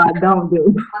stuff I don't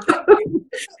do.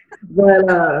 But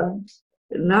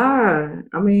nah,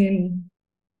 I mean,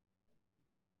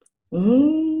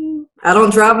 I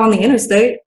don't drive on the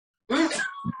interstate. I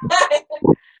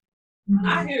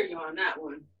hear you on that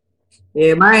one.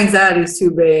 Yeah, my anxiety is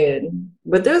too bad.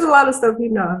 But there's a lot of stuff,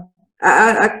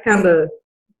 I kind of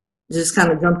just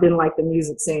kind of jumped in like the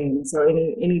music scene. So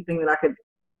anything that I could,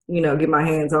 get my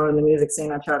hands on in the music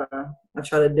scene, I try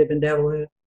to dip and dabble in.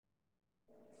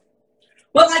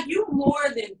 But like you more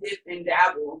than dip and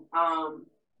dabble.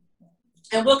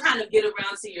 And we'll kind of get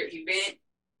around to your event.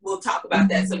 We'll talk about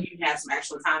that so you can have some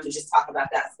actual time to just talk about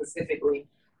that specifically.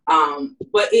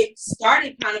 But it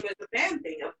started kind of as a fan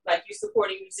thing of like you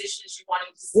supporting musicians, you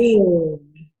wanting to see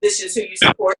musicians who you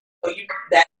support. So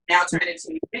that now turned into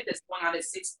an event that's going on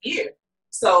its 6th year.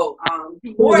 So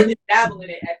you more than dabble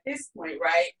in it at this point,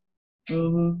 right?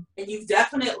 Mm-hmm. And you've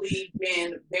definitely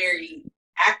been very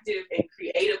active and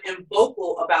creative and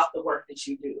vocal about the work that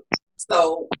you do.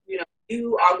 So,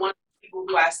 you are one of the people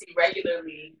who I see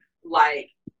regularly, like,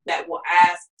 that will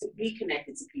ask to be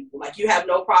connected to people. Like, you have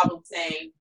no problem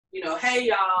saying, hey,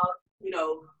 y'all,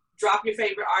 drop your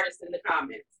favorite artist in the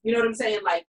comments. You know what I'm saying?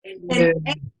 Like, and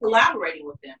collaborating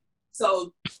with them.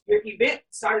 So your event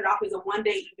started off as a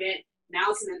one-day event. Now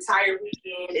it's an entire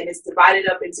weekend, and it's divided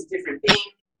up into different things.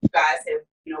 You guys have,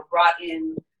 brought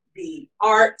in the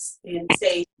arts and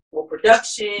stage for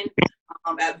production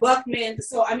at Buckman.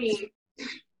 So, I mean,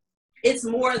 it's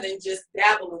more than just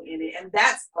dabbling in it, and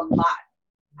that's a lot.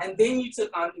 And then you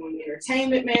took on doing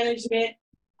entertainment management,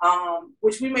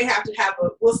 which we may have to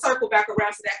we'll circle back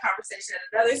around to that conversation at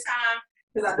another time,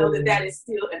 because I know that is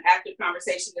still an active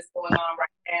conversation that's going on right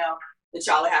now that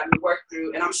y'all are having to work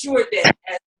through. And I'm sure that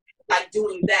as like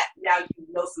doing that, now you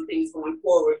know some things going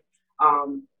forward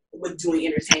with doing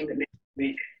entertainment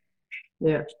management.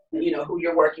 Yeah. Who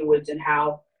you're working with and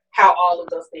how all of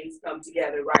those things come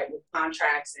together, right, with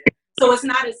contracts. And so it's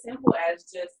not as simple as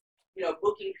just,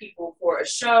 booking people for a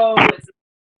show. It's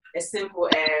as simple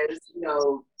as,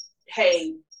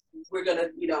 hey, we're going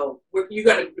to, you're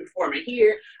going to be performing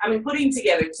here. I mean, putting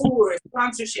together tours,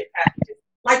 sponsorship packages,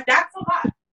 like that's a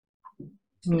lot.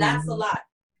 Mm-hmm. That's a lot.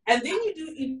 And then you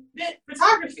do event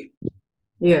photography.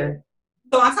 Yeah.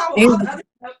 So on top of all the other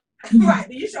stuff, right,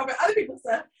 then you show up other people's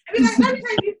stuff. I mean, like, let me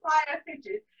take these fly-ass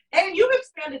pictures. And you've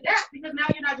expanded that because now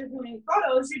you're not just doing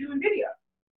photos, you're doing video.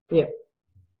 Yeah.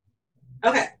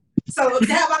 Okay. So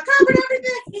have I covered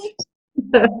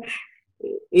everything?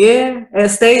 Yeah,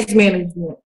 as stage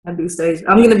management. I do stage.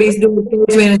 I'm gonna be doing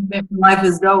stage management for Life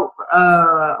is Dope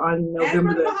on November. And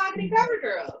for the Mahogany Cover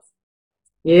Girls.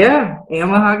 Yeah,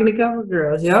 and Mahogany Cover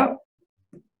Girls. Yep.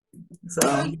 So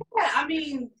yeah, I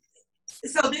mean,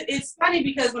 it's funny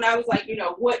because when I was like,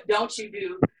 what don't you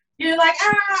do? You're like,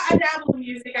 I dabble in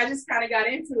music. I just kind of got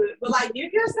into it. But like,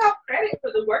 give yourself credit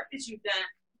for the work that you've done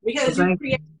because you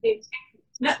created.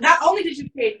 Not only did you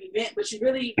create an event, but you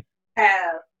really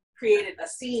have created a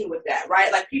scene with that,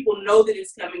 right? Like people know that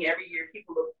it's coming every year.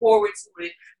 People look forward to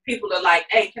it. People are like,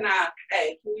 hey,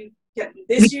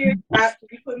 this year, can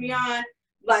you put me on?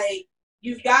 Like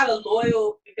you've got a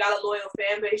loyal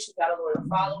fan base. You've got a loyal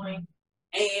following.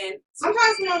 And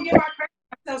sometimes we don't give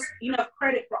ourselves enough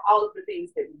credit for all of the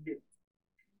things that we do.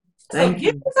 So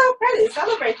give yourself credit.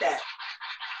 Celebrate that.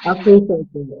 I appreciate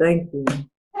you. Thank you.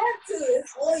 Have to.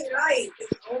 It's only right.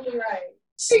 It's only right.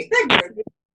 They're good.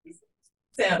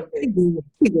 Sound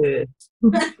good.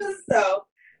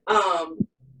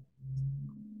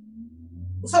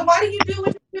 So why do you do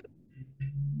what you do?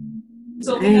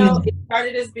 So we know it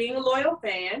started as being a loyal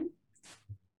fan.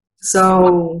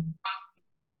 So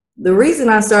the reason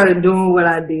I started doing what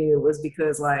I did was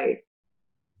because like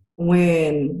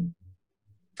when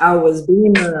I was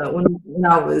when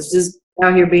I was just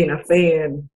out here being a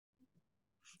fan,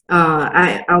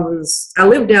 I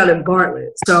lived down in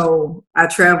Bartlett, so I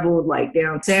traveled like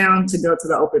downtown to go to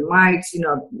the open mics,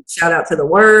 shout out to The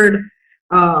Word.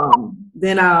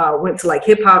 Then I went to like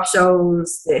hip hop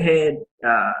shows that had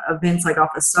events like off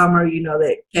the summer,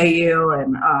 that KL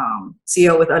and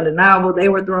CL with Undeniable, they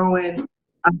were throwing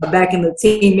back in the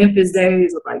Team Memphis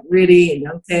days with like Riddy and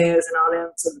Young Taz and all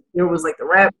them. So there was like the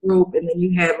rap group, and then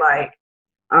you had like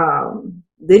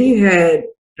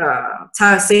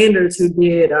Ty Sanders, who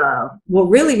did what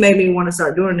really made me want to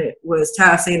start doing it was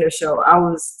Ty Sanders' show. I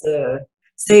was the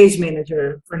stage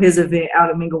manager for his event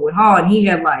out at Minglewood Hall, and he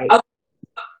had like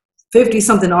 50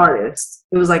 something artists.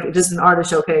 It was like just an artist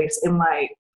showcase, and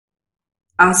like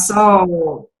I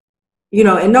saw,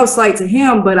 and no slight to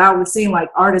him, but I was seeing like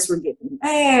artists were getting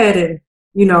mad, and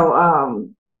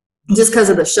just because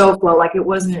of the show flow, like it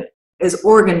wasn't as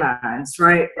organized,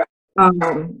 right?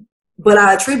 But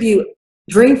I attribute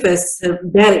Dreamfest to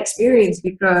that experience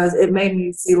because it made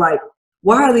me see like,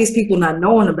 why are these people not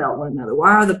knowing about one another?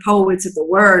 Why are the poets at the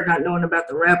Word not knowing about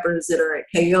the rappers that are at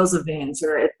KO's events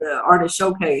or at the artist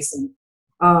showcase? And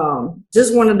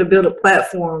just wanted to build a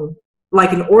platform,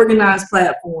 like an organized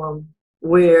platform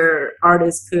where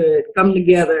artists could come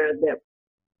together that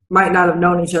might not have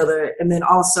known each other, and then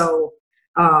also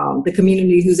the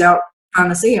community who's out trying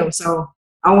to see them. So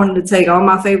I wanted to take all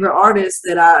my favorite artists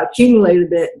that I accumulated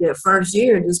that first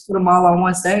year and just put them all on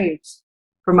one stage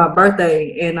for my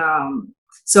birthday. And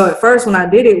so at first when I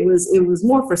did it was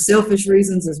more for selfish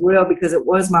reasons as well, because it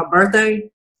was my birthday.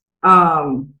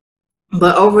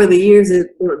 But over the years,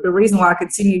 the reason why I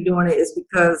continue doing it is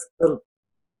because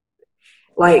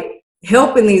like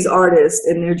helping these artists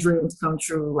and their dreams come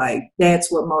true, like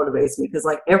that's what motivates me. Because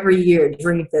like every year at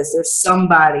Dreamfest, there's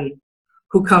somebody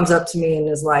who comes up to me and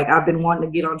is like, I've been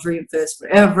wanting to get on Dreamfest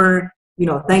forever. You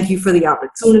know, thank you for the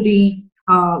opportunity.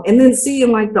 And then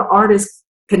seeing like the artists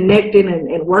connecting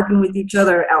and working with each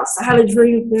other outside of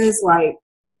Dreamfest, like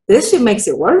this shit makes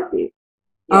it worth it.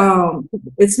 Yeah.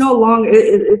 It's no longer,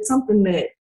 it's something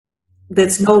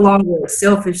that's no longer a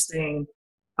selfish thing.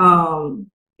 And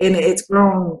it's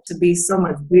grown to be so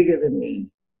much bigger than me.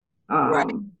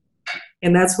 Right.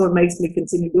 And that's what makes me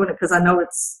continue doing it, because I know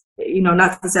it's, you know,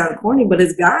 not to sound corny, but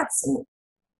it's God's sent.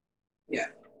 Yeah.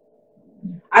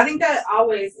 I think that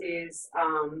always is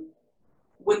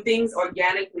when things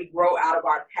organically grow out of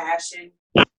our passion,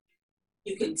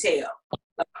 you can tell.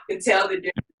 Like, you can tell the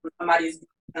difference when somebody is doing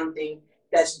something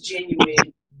that's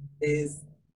genuine, is,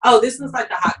 oh, this looks like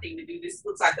the hot thing to do. This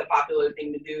looks like the popular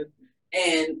thing to do.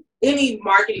 And any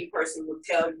marketing person will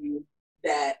tell you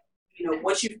that, you know,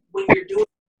 when you're doing,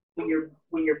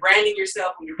 when you're branding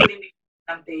yourself, when you're putting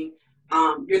something,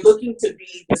 you're looking to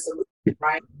be the solution,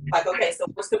 right? Like, okay, so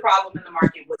what's the problem in the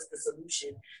market? What's the solution?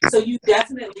 So you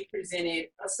definitely presented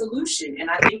a solution. And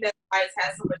I think that's why it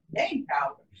has so much staying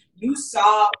power. You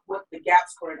saw what the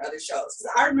gaps were in other shows.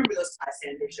 Because I remember those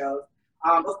Lysander shows.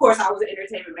 Of course, I was an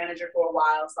entertainment manager for a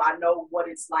while, so I know what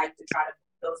it's like to try to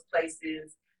put those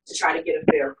places, to try to get a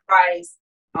fair price.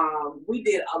 We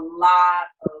did a lot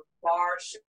of bar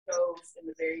shows in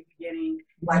the very beginning,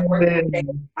 like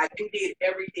like we did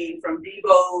everything from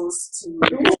Devo's to the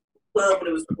Boom Club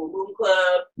when it was the Boom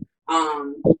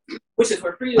Club, which is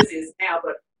where Frida's is now.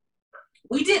 But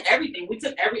we did everything. We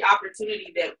took every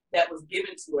opportunity that was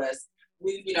given to us.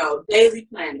 We, you know, Daily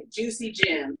Planet, Juicy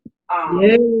Gem.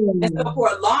 And so for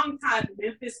a long time,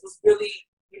 Memphis was really,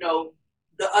 you know,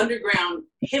 the underground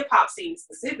hip hop scene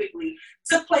specifically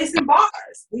took place in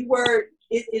bars.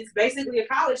 It's basically a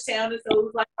college town. And so it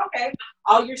was like, okay,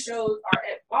 all your shows are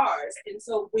at bars. And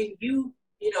so when you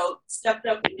know, stepped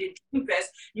up and did Dreamfest,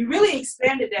 you really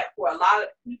expanded that for a lot of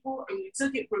people. And you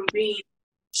took it from being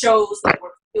shows that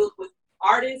were filled with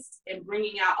artists and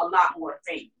bringing out a lot more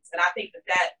fans. And I think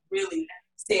that really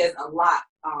says a lot.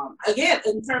 Again,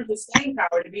 in terms of staying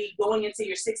power, to be going into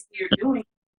your 6th year doing.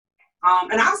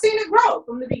 And I've seen it grow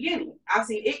from the beginning. I've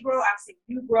seen it grow. I've seen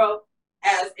you grow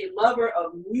as a lover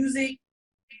of music.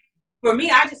 For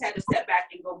me, I just had to step back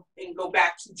and go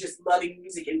back to just loving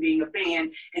music and being a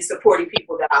fan and supporting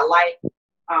people that I like.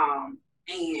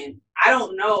 And I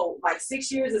don't know, like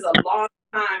 6 years is a long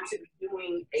time to be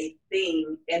doing a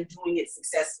thing and doing it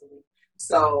successfully.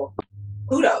 So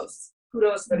kudos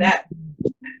for that.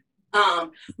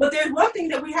 But there's one thing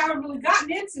that we haven't really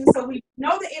gotten into. So we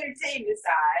know the entertainment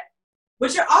side,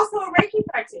 but you're also a Reiki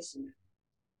practitioner.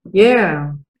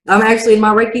 Yeah, I'm actually in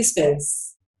my Reiki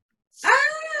space.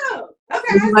 Oh,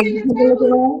 okay. I see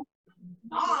you.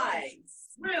 Nice,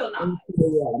 real nice.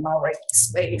 Yeah, my Reiki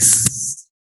space.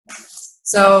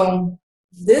 So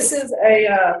this is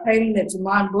a painting that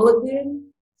Jamon Bullock did.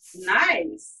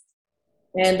 Nice.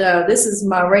 And this is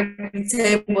my Reiki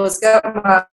table. It's got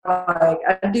my,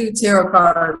 I do tarot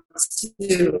cards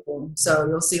too. So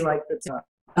you'll see like the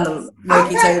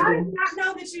Reiki table. I did not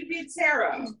know that you did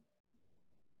tarot.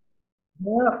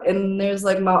 Yeah, and there's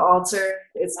like my altar.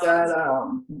 It's got,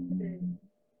 I'm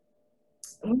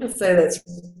going to say that's,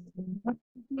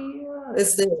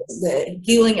 it's the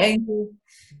healing angel.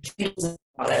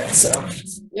 All that, so,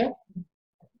 yeah.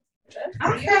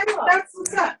 Okay, that's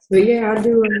what's up. But yeah, I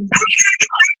do.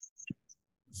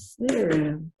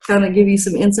 Yeah, kind of give you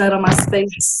some insight on my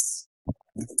space.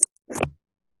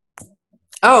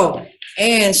 Oh,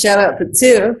 and shout out to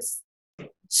Tiff.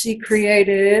 She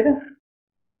created.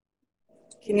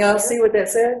 Can y'all see what that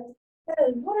said?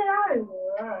 What did I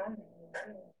do?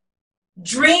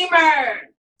 Dreamer.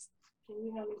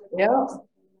 Yeah.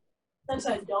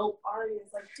 such a dope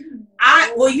artist. Like, dude,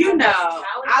 Well, you know, talent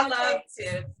I that love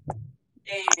Tiff,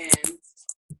 and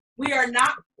we are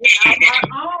not without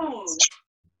our own,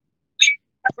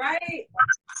 right?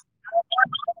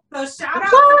 So shout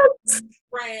out to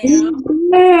Graham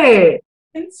Yeah.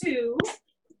 too.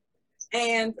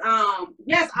 And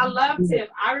yes, I love Tiff.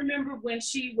 I remember when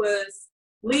she was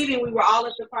leaving, we were all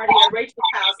at the party at Rachel's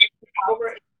house over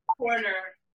in the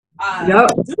corner. Yep.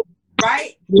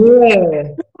 Right?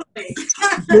 Yeah.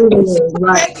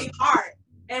 Right. Making art.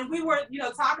 And we were,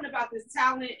 talking about this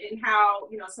talent and how,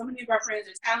 so many of our friends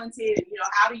are talented and,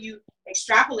 how do you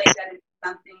extrapolate that into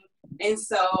something? And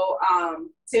so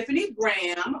Tiffany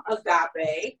Graham,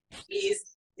 Agape,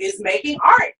 is making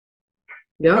art.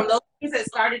 Yep. From those things that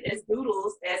started as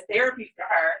doodles, as therapy for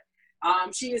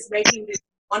her, she is making this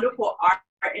wonderful art,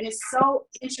 and it's so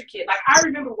intricate. Like, I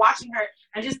remember watching her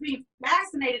and just being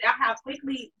fascinated at how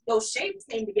quickly those shapes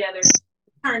came together,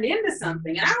 turned into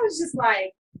something. And I was just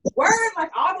like, word,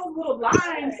 like all those little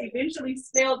lines eventually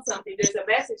spelled something. There's a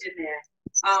message in there.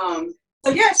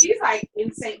 So yeah, she's like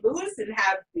in St. Louis and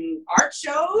having art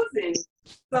shows, and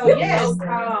so yes,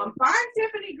 find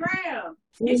Tiffany Graham.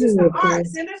 Get you some art.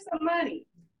 Send her some money.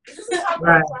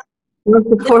 Right. Let's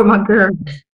support my girl.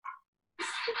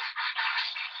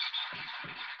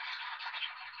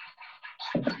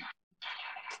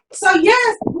 So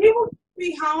yes, we will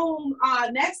be home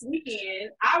next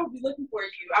weekend. I will be looking for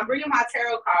you. I'm bringing my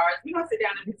tarot cards. We're gonna sit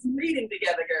down and do some reading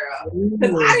together, girl.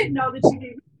 Because I didn't know that you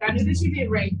did. I knew that you did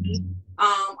Reiki.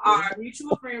 Our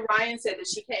mutual friend Ryan said that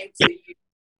she came to you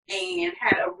and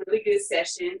had a really good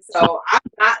session. So I'm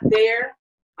not there.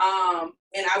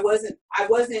 And I don't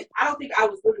think I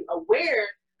was really aware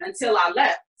until I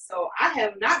left. So I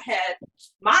have not had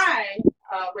my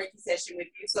Reiki session with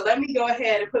you. So let me go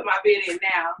ahead and put my bid in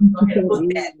now. Go ahead and book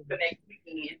that for next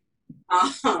weekend.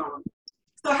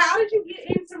 So how did you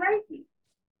get into Reiki?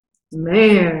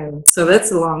 Man, so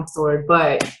that's a long story,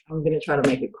 but I'm gonna try to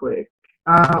make it quick.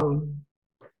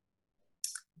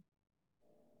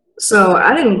 So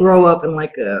I didn't grow up in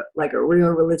like a real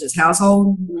religious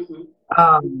household.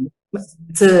 Mm-hmm.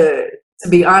 To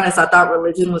be honest, I thought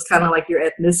religion was kind of like your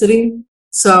ethnicity.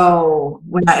 So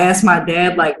when I asked my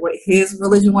dad like what his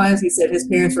religion was, he said his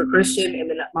parents were Christian and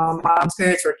then my mom's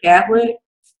parents were Catholic.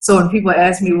 So when people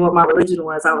asked me what my religion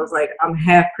was, I was like, I'm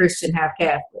half Christian, half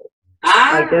Catholic.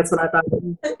 Like that's what I thought.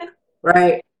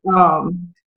 Right.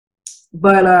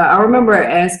 But I remember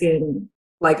asking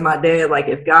like my dad, like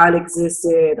if God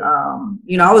existed.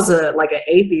 I was an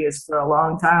atheist for a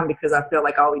long time because I felt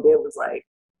like all we did was like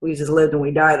we just lived and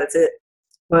we died. That's it.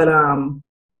 But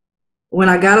when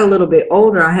I got a little bit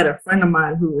older, I had a friend of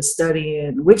mine who was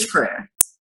studying witchcraft,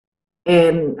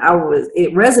 and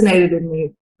it resonated in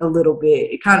me a little bit.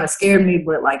 It kind of scared me,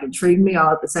 but like intrigued me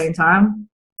all at the same time.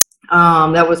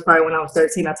 That was probably when I was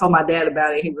 13. I told my dad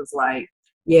about it. He was like,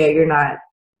 yeah, you're not.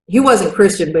 He wasn't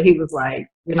Christian, but he was like,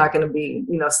 you're not going to be,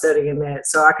 studying that.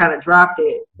 So I kind of dropped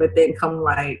it. But then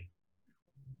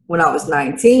when I was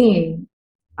 19,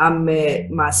 I met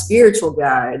my spiritual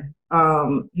guide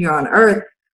here on earth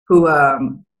who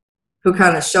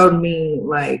kind of showed me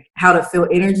like how to feel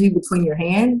energy between your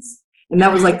hands. And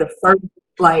that was like the first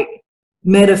like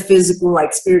metaphysical,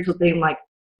 like spiritual thing like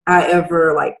I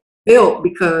ever like felt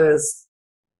because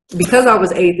I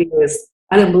was atheist.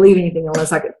 I didn't believe anything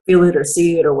unless I could feel it or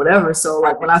see it or whatever. So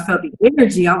like when I felt the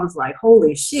energy, I was like,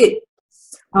 holy shit.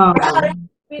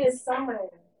 This summer.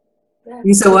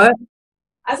 You said what?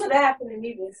 I said that happened to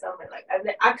me this summer. Like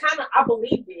I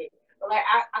believed it, but like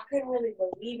I couldn't really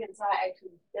believe it until I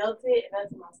actually felt it, and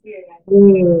that's my spirit.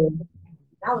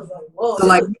 I was like, whoa, so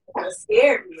like kind of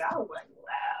scared me. I was like,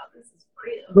 wow, this is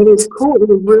real. But it's cool. It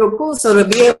was real cool. So to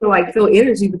be able to like feel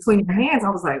energy between your hands, I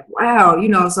was like, wow,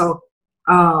 So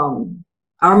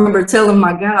I remember telling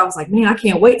my guy, I was like, man, I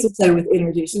can't wait to play with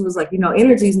energy. She was like,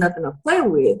 energy is nothing to play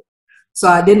with. So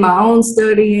I did my own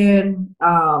studying,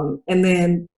 and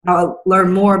then I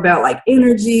learned more about like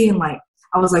energy, and like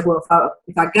I was like, well,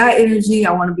 if I got energy,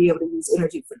 I want to be able to use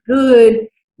energy for good,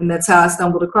 and that's how I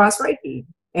stumbled across Reiki.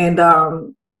 And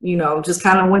just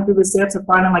kind of went through the steps of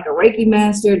finding like a Reiki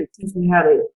master to teach me how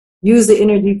to use the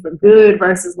energy for good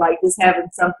versus like just having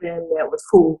something that was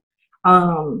cool.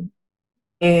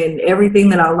 And everything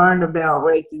that I learned about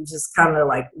Reiki just kind of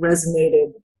like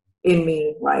resonated in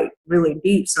me like really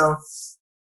deep. So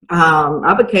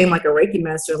I became like a Reiki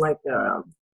master like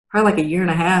probably like a year and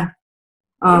a half.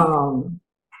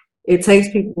 It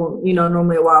takes people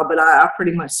normally a while, but I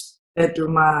pretty much sped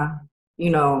through my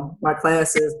my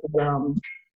classes. But,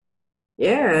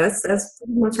 yeah, that's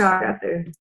pretty much how I got there.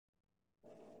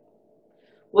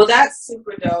 Well, that's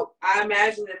super dope. I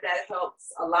imagine that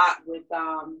helps a lot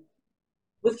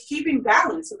with keeping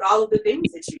balance with all of the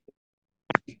things that you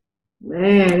do.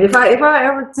 Man, if I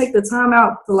ever take the time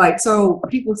out to like, so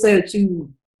people say that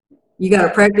you got to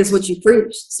practice what you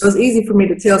preach. So it's easy for me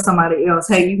to tell somebody else,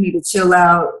 hey, you need to chill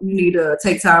out. You need to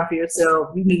take time for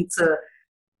yourself. You need to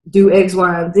do X,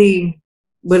 Y, and Z.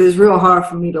 But it's real hard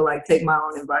for me to like take my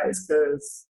own advice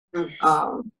because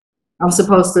I'm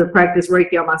supposed to practice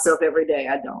Reiki on myself every day.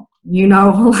 I don't,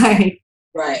 like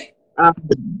Right.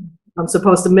 I'm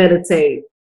supposed to meditate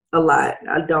a lot.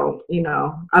 I don't,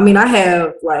 I mean, I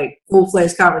have like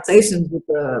full-fledged conversations with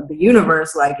the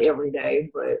universe like every day,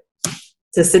 but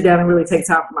to sit down and really take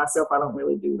time for myself, I don't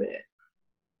really do that.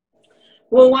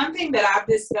 Well, one thing that I've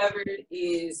discovered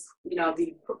is,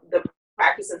 the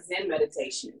practice of Zen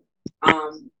meditation.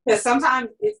 Because sometimes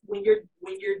it's when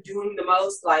you're doing the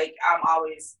most, like I'm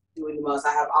always doing the most.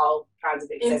 I have all kinds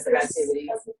of excessive activities.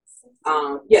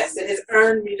 Yes, it has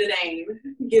earned me the name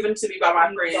given to me by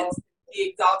my friends, the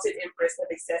exalted empress of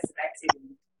excessive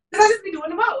activity. Because I just be doing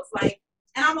the most, and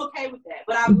I'm okay with that.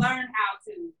 But I've learned how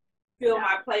to fill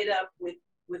my plate up with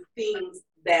things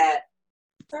that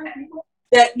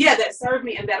serve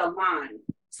me and that align.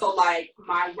 So like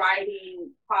my writing,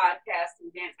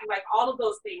 podcasting, dancing, like all of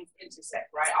those things intersect,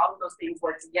 right? All of those things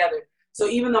work together. So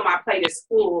even though my plate is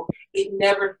full, it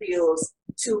never feels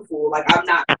too full. Like I'm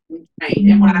not feeling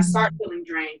drained. And when I start feeling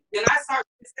drained, then I start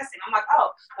discussing. I'm like,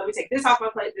 oh, let me take this off my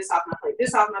plate, this off my plate,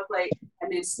 this off my plate,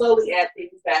 and then slowly add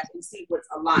things back and see what's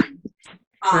aligned.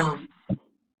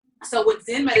 So what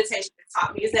Zen meditation has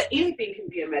taught me is that anything can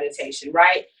be a meditation,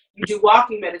 right? You do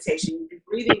walking meditation, you do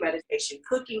breathing meditation,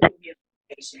 cooking can be a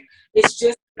meditation. It's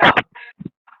just about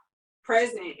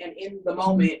present and in the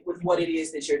moment with what it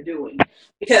is that you're doing.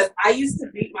 Because I used to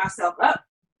beat myself up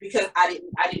because I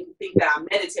didn't think that I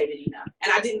meditated enough,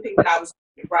 and I didn't think that I was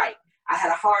doing it right. I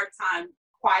had a hard time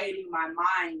quieting my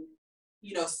mind,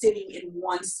 sitting in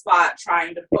one spot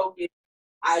trying to focus.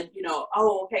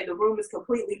 Okay, the room is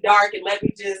completely dark, and let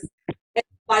me just,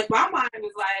 like, my mind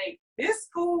was like, this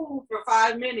cool for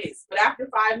 5 minutes, but after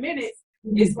 5 minutes,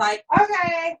 it's like,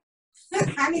 okay,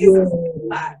 I need some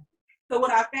spot. So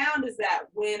what I found is that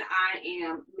when I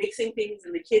am mixing things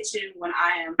in the kitchen, when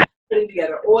I am putting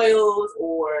together oils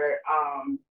or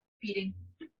Beating.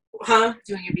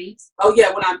 Doing your beads? Oh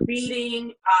yeah, when I'm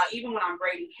beading, even when I'm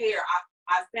braiding hair,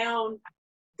 I found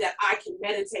that I can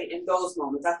meditate in those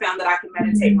moments. I found that I can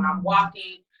meditate when I'm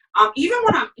walking, even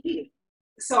when I'm eating.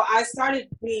 So I started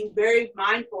being very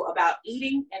mindful about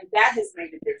eating, and that has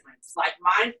made a difference. Like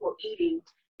mindful eating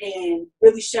and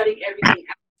really shutting everything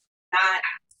out, not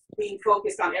being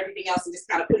focused on everything else and just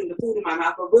kind of putting the food in my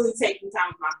mouth, but really taking time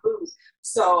with my food.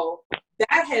 So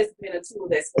that has been a tool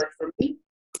that's worked for me.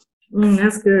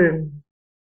 That's good.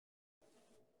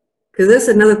 Because that's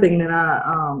another thing that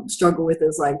I struggle with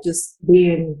is like just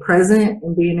being present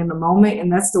and being in the moment.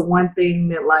 And that's the one thing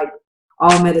that like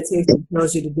all meditation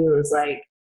tells you to do is like,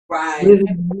 right.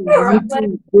 Everybody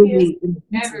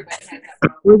has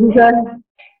that.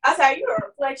 I thought you were a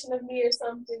reflection of me or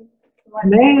something. Like,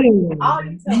 man, all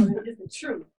you telling me is the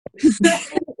truth.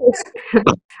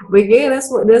 But yeah, that's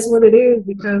what it is,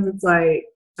 because it's like,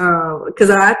 because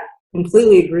I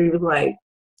completely agree with like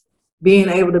being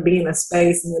able to be in a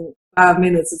space and then 5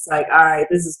 minutes it's like, all right,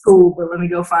 this is cool, but let me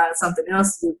go find something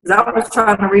else to do. Because I was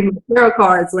trying to read my tarot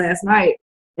cards last night,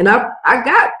 and I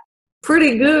got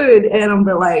pretty good at them,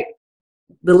 but like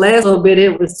the last little bit,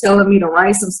 it was telling me to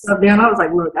write some stuff down. I was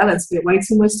like, look, I done spent way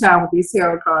too much time with these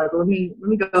tarot cards. Let me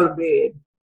go to bed.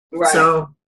 Right.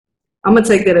 So I'm gonna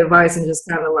take that advice and just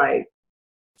kind of like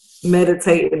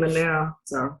meditate in the now.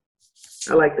 So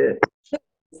I like that.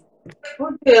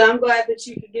 Well, good. I'm glad that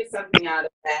you could get something out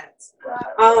of that.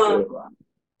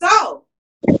 So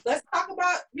let's talk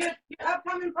about your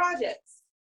upcoming projects.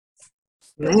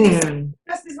 Man.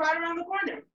 This is right around the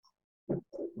corner.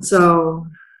 So,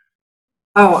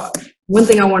 one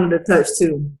thing I wanted to touch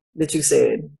too that you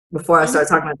said before I start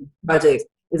talking about the project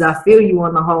is I feel you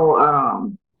on the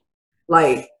whole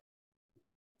like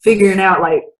figuring out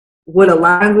like what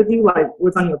aligns with you, like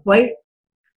what's on your plate,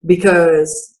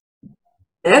 because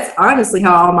that's honestly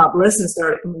how all my blessings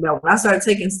started coming about. When I started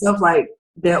taking stuff like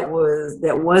that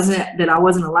I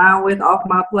wasn't aligned with off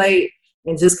my plate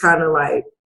and just kind of like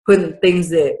putting things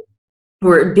that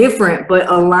were different but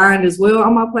aligned as well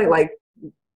on my plate, like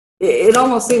it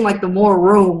almost seemed like the more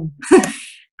room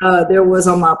there was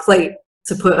on my plate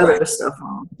to put other stuff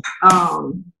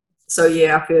on. So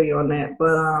yeah, I feel you on that.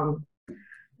 But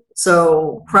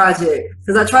so project,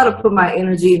 because I try to put my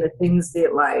energy into things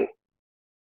that like,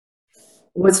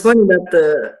 what's funny about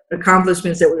the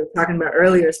accomplishments that we were talking about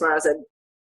earlier, as far as that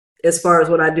as far as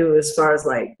what I do, as far as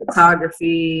like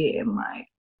photography and like,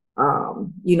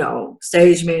 you know,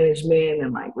 stage management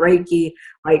and like Reiki.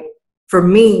 Like for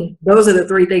me, those are the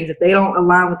three things. If they don't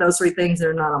align with those three things,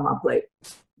 they're not on my plate.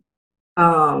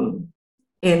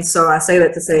 And so I say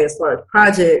that to say, as far as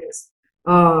projects,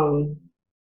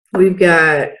 we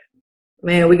got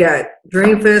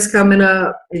Dreamfest coming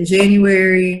up in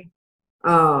January.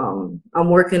 I'm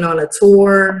working on a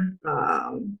tour. I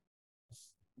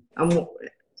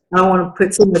don't want to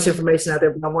put too much information out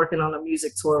there, but I'm working on a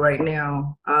music tour right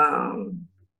now.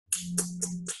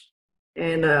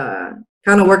 And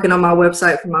kind of working on my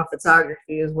website for my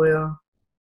photography as well.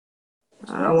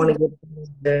 I want to get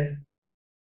there.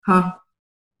 Huh?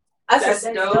 That's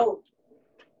dope.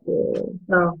 Yeah.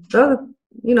 So those,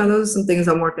 you know, those are some things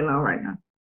I'm working on right now.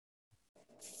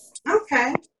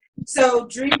 Okay. So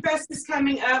Dreamfest is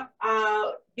coming up.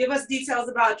 Give us details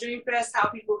about Dreamfest, how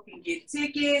people can get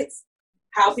tickets,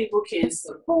 how people can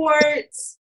support.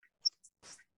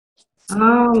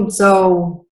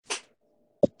 So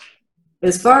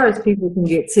as far as people can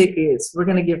get tickets, we're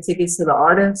gonna give tickets to the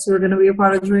artists who are gonna be a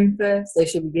part of Dreamfest. They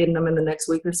should be getting them in the next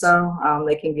week or so.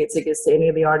 They can get tickets to any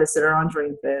of the artists that are on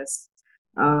Dreamfest.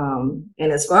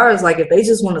 And as far as like if they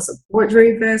just want to support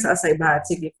Dreamfest, I say buy a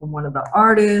ticket from one of the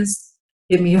artists.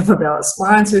 Hit me up about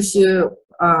sponsorship.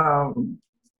 And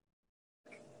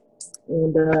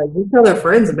just tell their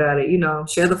friends about it. You know,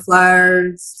 share the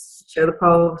flyers, share the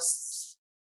posts.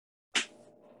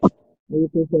 We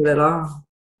appreciate it all.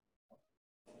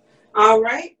 All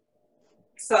right.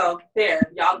 So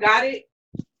there, y'all got it.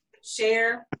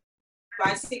 Share,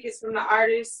 buy tickets from the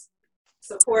artists,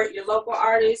 support your local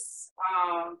artists.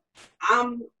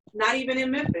 I'm not even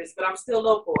in Memphis, but I'm still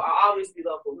local. I'll always be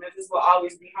local. Memphis will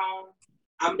always be home.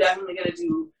 I'm definitely gonna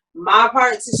do my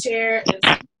part to share, and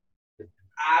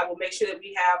I will make sure that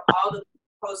we have all the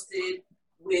posted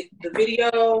with the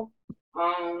video.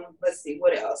 Let's see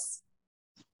what else.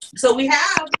 So we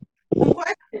have some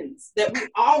questions that we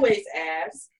always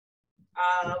ask.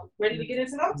 Ready to get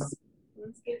into those?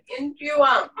 Let's get into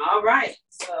them. All right.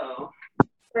 So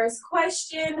First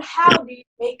question, how do you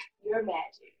make your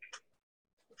magic?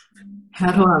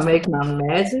 How do I make my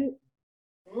magic?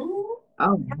 Mm-hmm.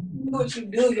 Oh, Do what you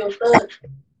do, your thug.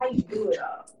 How you do it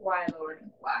all? Why, Lord?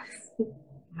 Why?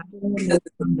 how do I make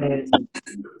my magic?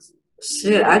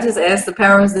 Shit, I just ask the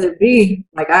powers that be.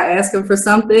 Like I ask them for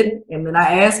something, and then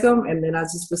I ask them, and then I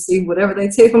just receive whatever they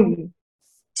tell me.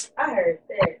 I heard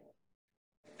that.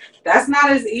 that's not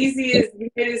as easy as you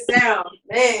made it sound.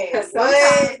 Man, Because what?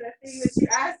 sometimes that thing that you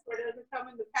asked for doesn't come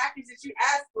in the package that you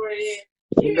asked for it in.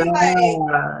 You be like,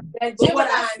 God. That But what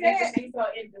Gemini I needs said- to be so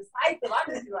indecisive. I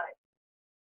just be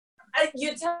like,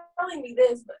 you're telling me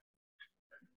this, but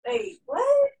wait,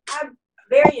 what? I'm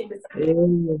very indecisive.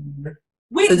 Yeah.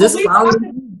 we So just we follow.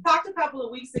 talked a couple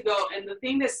of weeks ago, and the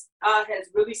thing that has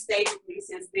really stayed with me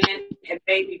since then and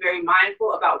made me very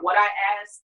mindful about what I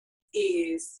asked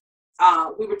is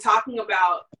we were talking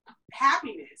about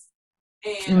happiness.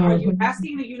 And are you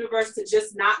asking the universe to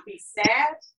just not be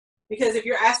sad? Because if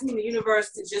you're asking the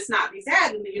universe to just not be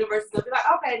sad, then the universe is going to be like,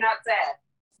 okay, not sad.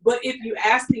 But if you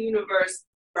ask the universe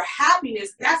for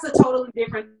happiness, that's a totally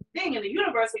different thing. And the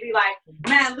universe will be like,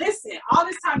 man, listen, all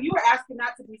this time you were asking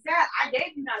not to be sad. I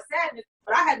gave you not sadness,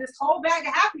 but I had this whole bag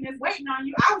of happiness waiting on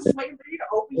you. I was just waiting for you to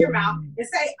open your mouth and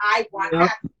say, I want Yep.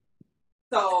 happiness.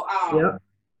 So, Yep.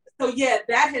 so yeah,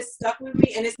 that has stuck with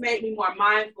me, and it's made me more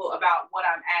mindful about what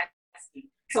I'm asking.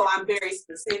 So I'm very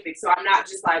specific. So I'm not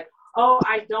just like, oh,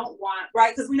 I don't want,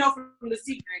 right? Because we know from The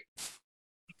Secret,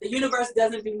 the universe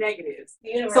doesn't do negatives.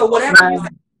 So whatever you say,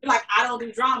 like, I don't do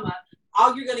drama,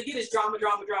 all you're gonna get is drama,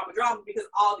 drama, drama, drama, because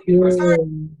all the universe heard,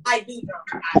 I do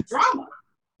drama, I drama.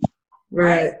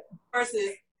 Right.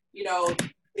 Versus, you know,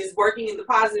 is working in the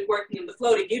positive, working in the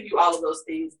flow to give you all of those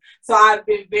things. So I've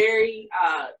been very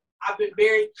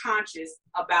conscious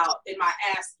about in my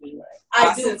asking.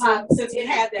 Since we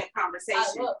had that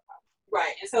conversation.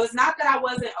 Right. And so it's not that I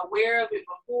wasn't aware of it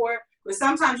before, but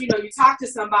sometimes, you know, you talk to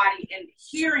somebody and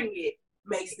hearing it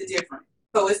makes the difference.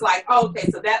 So it's like, oh, okay,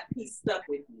 so that piece stuck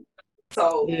with me.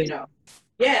 So, you know,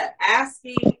 yeah,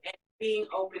 asking and being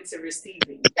open to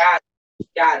receiving. Got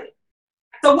it.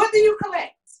 So what do you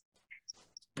collect?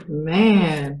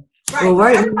 Man. Right. Well,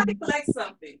 right. Everybody collects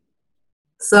something.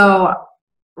 So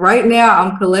right now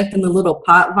I'm collecting the little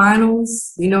pop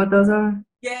vinyls. You know what those are?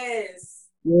 Yes.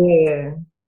 Yeah.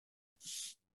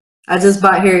 I just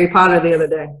bought Harry Potter the other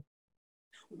day.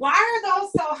 Why are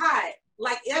those so hot?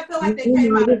 Like, I feel like they You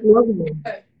came know, I out of, just love them.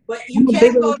 but you I'm a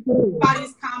can't big go old to fan.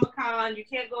 anybody's Comic-Con Con. You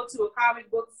can't go to a comic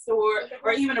book store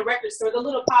or even a record store. The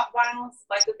little pop vinyls,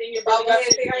 like the thing you're building up.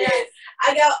 Yes.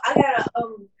 I got a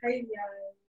crazy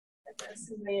that's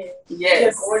his name.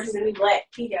 Yes. Orange and black.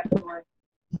 He got the one.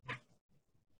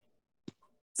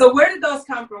 So where did those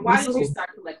come from? Why did you start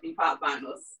collecting pop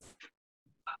vinyls?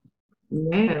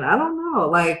 Man, I don't know.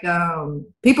 Like,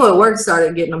 people at work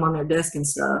started getting them on their desk and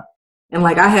stuff. And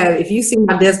like, if you see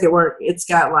my desk at work, it's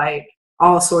got like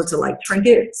all sorts of like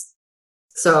trinkets.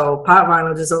 So pop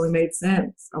vinyl just only made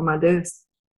sense on my desk.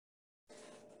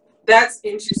 That's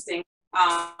interesting.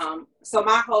 So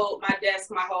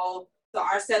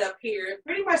our setup here,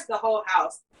 pretty much the whole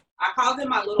house, I call them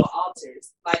my little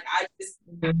altars. Like, I just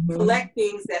collect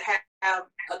things that have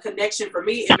a connection for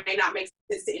me. It may not make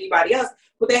sense to anybody else,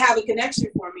 but they have a connection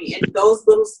for me. And those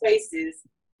little spaces,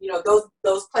 you know,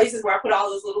 those places where I put all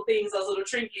those little things, those little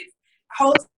trinkets,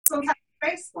 hold some kind of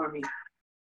space for me.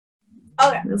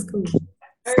 Okay. That's cool.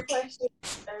 Third question.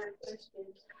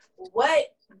 What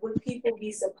would people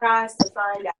be surprised to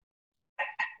find out?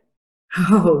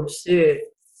 Oh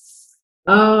shit.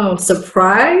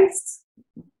 Surprised?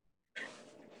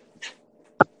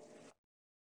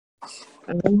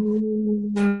 I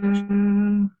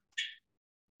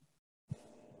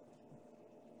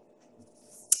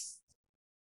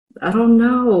don't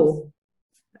know.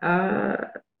 I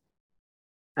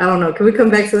don't know. Can we come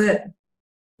back to that?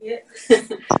 Yeah.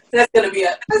 That's gonna be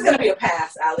a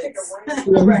pass, Alex.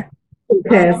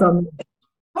 Pass on.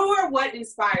 Who or what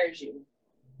inspires you?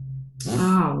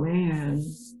 Oh man.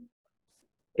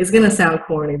 It's gonna sound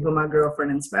corny, but my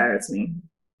girlfriend inspires me.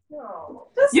 No.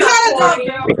 You gotta go,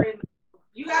 girlfriend.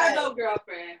 You gotta go,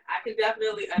 girlfriend. I can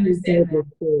definitely understand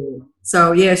that.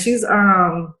 So yeah, she's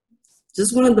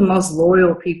just one of the most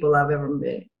loyal people I've ever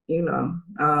met. You know,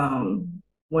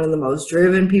 one of the most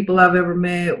driven people I've ever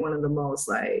met. One of the most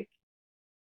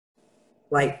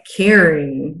like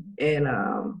caring and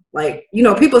like, you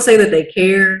know, people say that they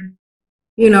care,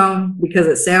 you know, because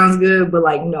it sounds good, but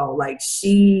like no, like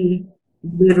she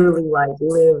literally like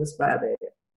lives by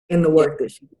that in the work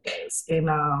that she does, and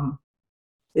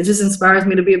it just inspires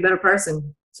me to be a better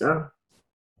person. So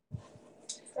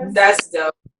that's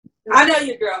dope. I know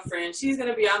your girlfriend. She's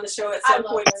gonna be on the show at some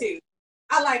point too.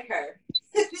 I like her.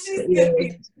 She's gonna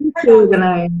be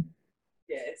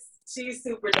yes, she's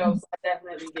super dope. So I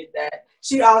definitely get that.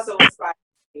 She also inspires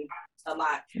me a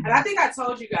lot, and I think I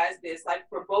told you guys this, like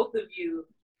for both of you,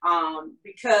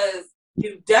 because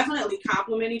you definitely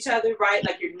complement each other, right?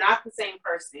 Like you're not the same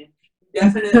person. You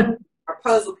definitely are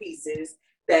puzzle pieces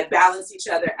that balance each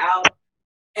other out,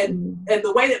 and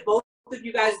the way that both of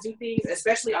you guys do things,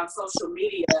 especially on social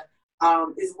media,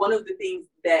 is one of the things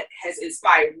that has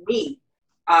inspired me.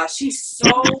 She's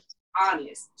so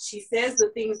honest. She says the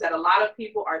things that a lot of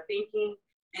people are thinking,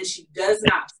 and she does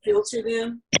not filter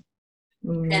them.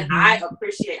 And I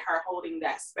appreciate her holding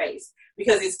that space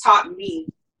because it's taught me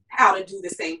how to do the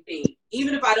same thing.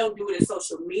 Even if I don't do it in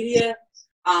social media,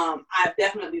 I've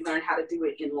definitely learned how to do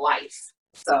it in life.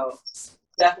 So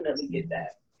definitely get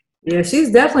that. Yeah,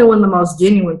 she's definitely one of the most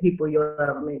genuine people you'll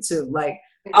ever meet too. Like,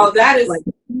 oh, that is like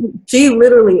she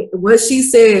literally what she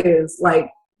says, like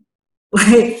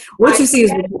what you see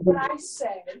is what I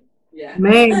said. Yeah.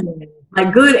 Man,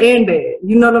 like good and bad.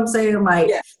 You know what I'm saying? Like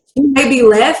she may be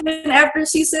laughing after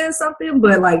she says something,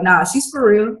 but like nah, she's for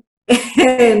real.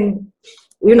 And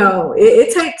you know,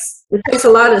 it takes a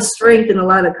lot of strength and a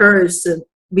lot of courage to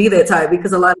be that type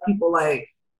because a lot of people like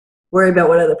worry about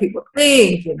what other people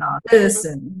think and all this,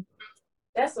 and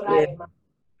that's what I am.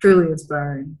 Truly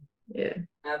inspiring. Yeah.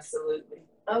 Absolutely.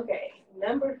 Okay,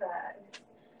 number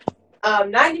 5.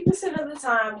 90% of the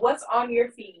time, what's on your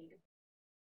feed?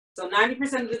 So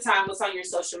 90% of the time, what's on your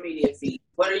social media feed?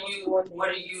 What are you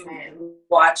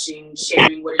watching,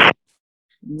 sharing? What are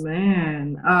you?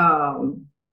 Man,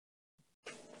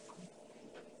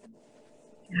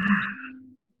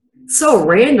 so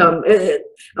random.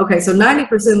 Okay, so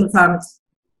 90% of the time it's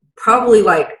probably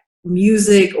like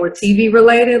music or TV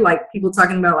related, like people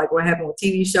talking about like what happened with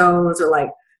TV shows or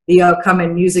like the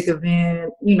upcoming music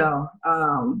event, you know,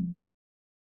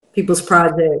 people's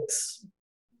projects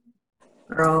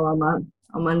are all on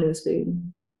my newsfeed.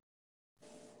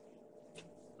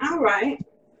 All right.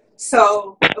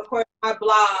 So of course my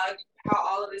blog, how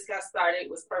all of this got started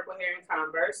was Purple Hair and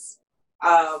Converse.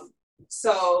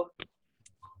 So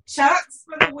Chucks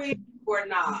for the week or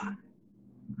nah?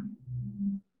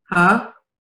 Huh?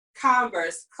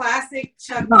 Converse, classic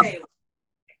Chuck Taylor.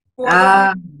 For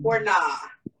the week or nah?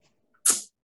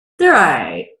 They're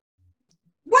right.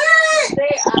 What? They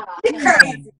are. You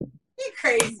crazy. You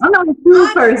crazy. I'm not a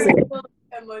shoe person.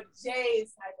 I'm a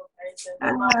J's type of person.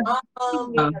 My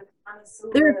mom,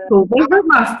 They're cool. They hurt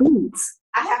my feet.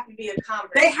 I have to be a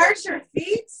Converse. They hurt your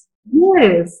feet?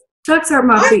 Yes. Chucks hurt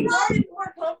my Aren't feet. Jordans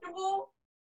more comfortable?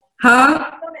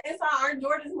 Huh? On the inside, aren't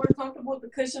Jordans more comfortable with the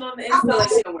cushion on the I feel like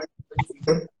inside? she don't wear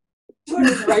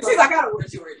Jordans. Right? She's like, I don't wear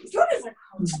Jordans. Jordans are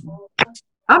comfortable.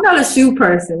 I'm not a shoe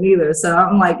person either, so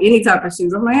I'm like any type of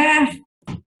shoes. I'm like,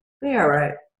 they all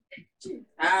right.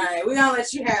 All right, we're gonna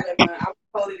let you have it, man. I'm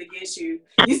totally against you.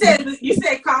 You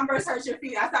said Converse hurt your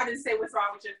feet. I started to say what's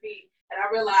wrong with your feet, and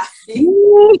I realized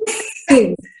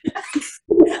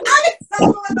I'm so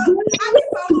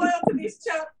loyal to these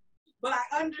Chucks, but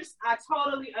I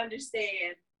totally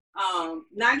understand. 90%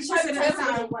 of the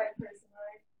time, a black person,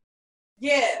 right?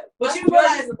 yeah, but you Michael Jordan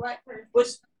realize is a black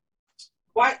person.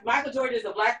 Michael Jordan is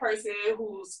a black person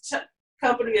whose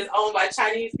company is owned by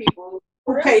Chinese people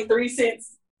who pay 3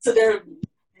 cents to their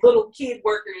little kid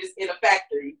workers in a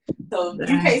factory. So you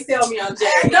can't sell me on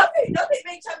Jay. Don't they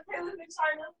make Chuck Taylors in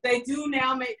China? They do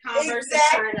now make Converse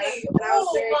Exactly. in China. And I was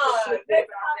very conflicted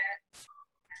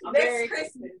about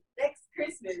that. Next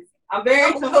Christmas. I'm very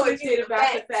I'm going to conflicted get about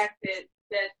back. the fact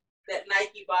that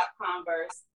Nike bought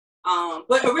Converse.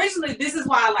 But originally, this is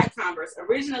why I like Converse.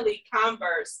 Originally,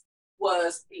 Converse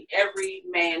was the every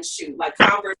man shoe. Like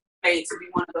Converse was made to be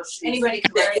one of those shoes Anybody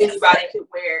could that wear it. anybody could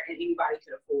wear and anybody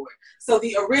could afford. So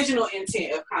the original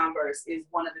intent of Converse is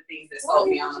one of the things that sold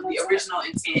me on them. The original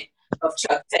intent of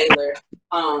Chuck Taylor.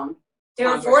 They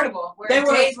were Converse. affordable. They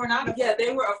were- J's were not affordable. Yeah,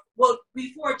 they were, well,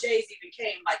 before J's even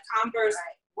came, like Converse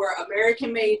were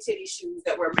American-made titty shoes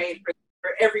that were made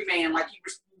for every man. Like you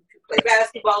could play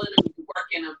basketball in them, you could work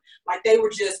in them. Like they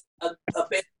were just a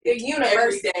universal.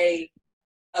 everyday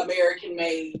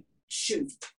American-made shoe.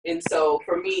 And so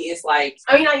for me, it's like,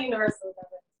 I mean, not universal.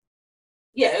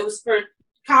 yeah, it was for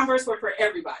Converse were for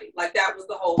everybody. Like that was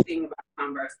the whole thing about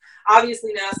Converse.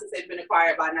 Obviously now since they've been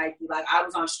acquired by Nike, like I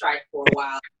was on strike for a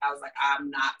while. I was like, I'm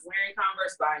not wearing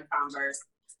Converse, buying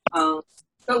Converse.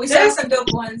 But we saw some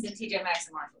dope ones in TJ Maxx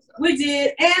and Marshalls. We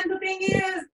did. And the thing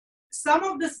is, some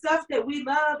of the stuff that we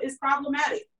love is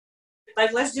problematic.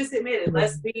 Like, let's just admit it.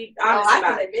 Let's be honest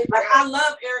about it. Like, I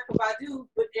love Erykah Badu,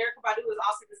 but Erykah Badu is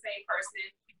also the same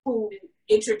person who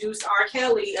introduced R.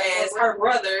 Kelly as her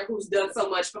brother, who's done so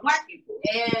much for Black people.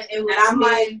 And it was And I'm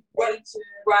like, what?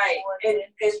 Right. And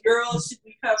girls should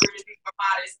be covered and be more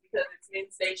modest because it's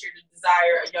men's nature to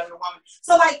desire a younger woman.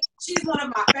 So, like, she's one of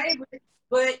my favorites,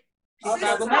 but All she's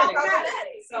problematic.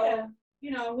 problematic. So, Yeah.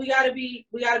 you know, we gotta be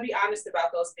honest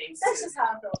about those things. That's too. just how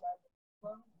I feel about it.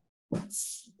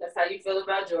 That's how you feel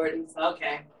about Jordans.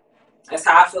 Okay. That's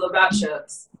how I feel about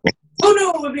Chucks. Who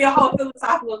knew it would be a whole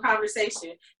philosophical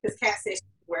conversation? Because Kat said she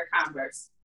would wear Converse.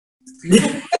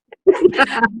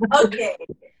 Okay.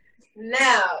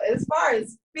 Now, as far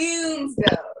as fumes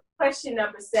go, question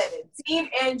number 7: Team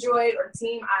Android or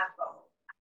Team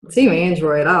iPhone? Team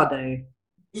Android all day.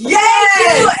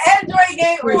 Yes! Android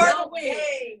game or For no the win.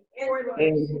 game? Android.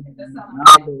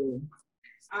 Android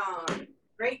all day.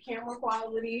 Great camera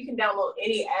quality. You can download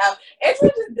any app.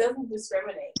 Android just doesn't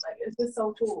discriminate. Like, it's just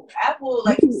so cool. Apple,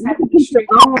 like, just have to be Put strict.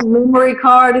 your own memory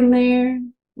card in there.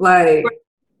 Like,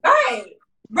 Right.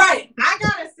 Right. I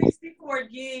got a 64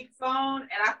 gig phone and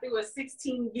I threw a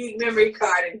 16 gig memory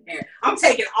card in there. I'm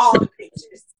taking all the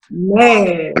pictures.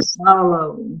 man, all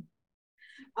of them.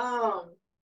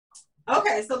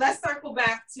 Okay, so let's circle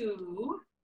back to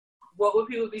what would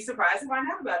people be surprised to find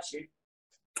out about you?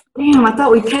 Damn, I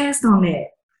thought we passed on that.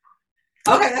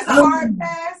 Okay, that's a hard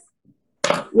pass.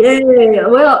 Yeah,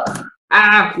 well,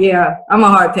 yeah, I'm a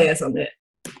hard pass on that.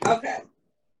 Okay.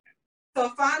 So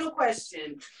final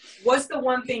question. What's the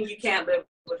one thing you can't live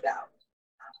without?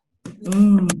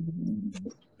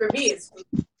 For me, it's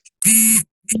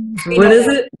food. What is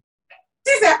it?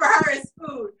 She said for her it's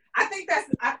food. I think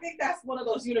that's one of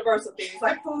those universal things.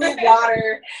 Like food,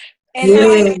 water, And Yeah.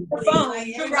 then her phone. Like,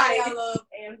 everybody I love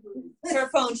and food. Her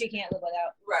phone she can't live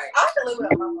without. right. I can live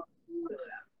without my phone.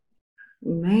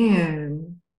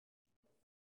 Man,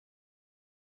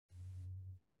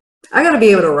 I gotta be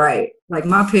able to write, like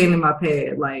my pen and my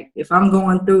pad. Like if I'm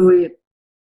going through it,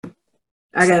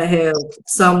 I gotta have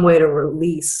some way to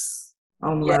release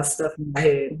all my stuff in my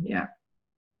head. Yeah.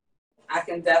 I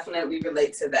can definitely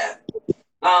relate to that.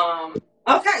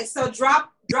 Okay, so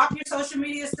drop your social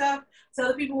media stuff. Tell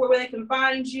the people where they can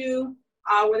find you,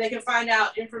 where they can find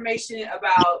out information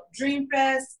about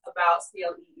Dreamfest, about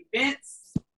CLE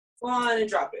events. Go on and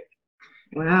drop it.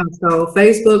 Wow. So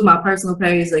Facebook, my personal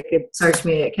page, they could search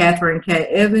me at Catherine Cat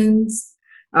Evans.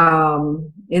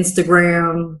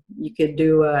 Instagram, you could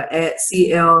do at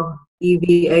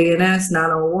CLEVANS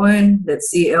 901. That's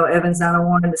CL Evans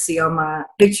 901 to see all my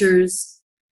pictures.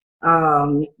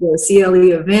 The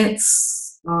CLE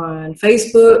events, on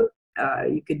Facebook.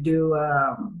 You could do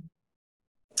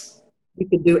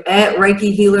at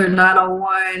Reiki Healer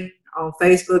 901 on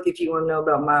Facebook if you want to know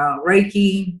about my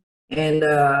Reiki, and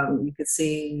you can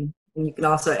see. And you can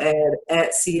also add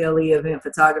at CLE Event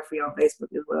Photography on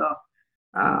Facebook as well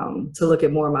to look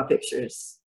at more of my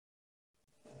pictures.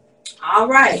 All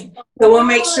right. So we'll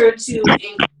make sure to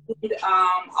include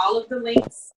all of the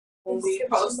links when we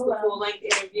post the full length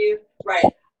interview. Right.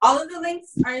 All of the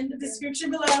links are in the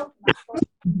description below.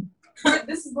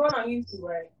 This is going on YouTube,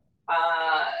 right?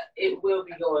 It will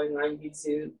be going on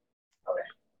YouTube. Okay.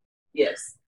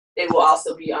 Yes. It will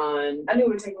also be on. I knew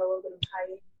we were taking a little bit of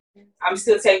time. I'm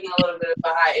still taking a little bit of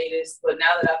a hiatus, but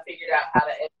now that I've figured out how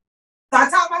to edit. So I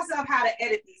taught myself how to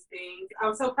edit these things.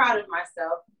 I'm so proud of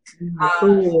myself.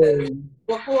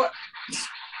 Before.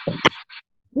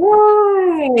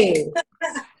 Why?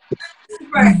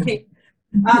 Right.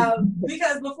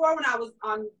 Because before, when I was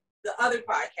on the other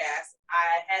podcast,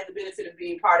 I had the benefit of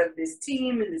being part of this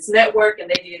team and this network, and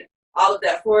they did all of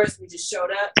that for us. We just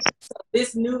showed up. So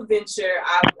this new venture,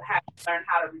 I've had to learn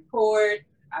how to record.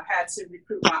 I've had to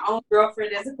recruit my own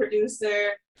girlfriend as a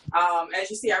producer. As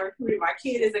you see, I recruited my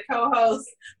kid as a co-host.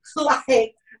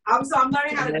 I'm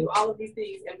learning how to do all of these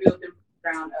things and build them from the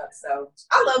ground up. So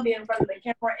I love being in front of the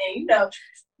camera, and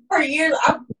for years,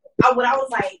 when I was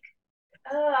like,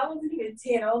 I wasn't even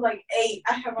 10. I was like 8.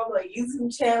 I had my little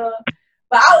YouTube channel,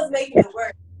 but I was making it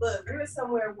work. Look, we were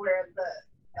somewhere where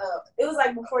it was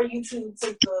like before YouTube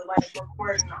took the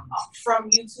recording from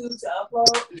YouTube to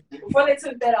upload. Before they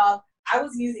took that off, I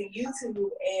was using YouTube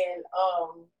and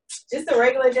just a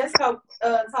regular desktop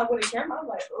talk with a camera. I was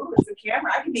like, oh, it's a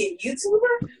camera. I can be a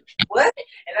YouTuber? What?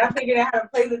 And I figured out how to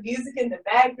play the music in the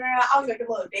background. I was making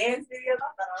little dance videos. I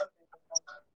thought I was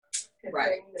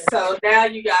right. So now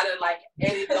you gotta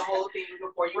edit the whole thing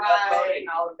before you upload it and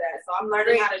all of that. So I'm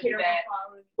learning how to do that.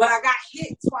 But I got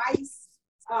hit twice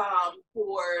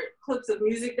for clips of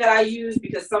music that I use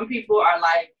because some people are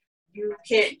like, you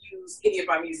can't use any of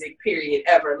my music, period,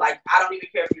 ever. I don't even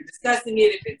care if you're discussing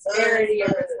it, if it's parody or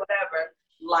if it's whatever.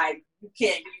 You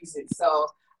can't use it. So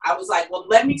I was like, well,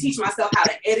 let me teach myself how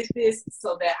to edit this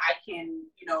so that I can,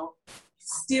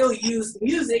 still use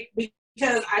music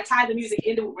because I tie the music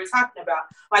into what we're talking about.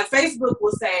 Facebook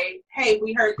will say, hey,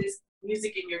 we heard this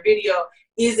music in your video.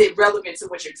 Is it relevant to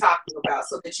what you're talking about?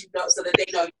 So that so that they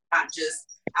know you're not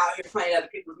just out here playing other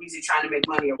people's music trying to make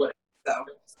money or whatever. So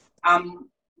I'm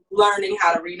learning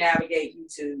how to re-navigate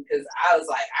YouTube because I was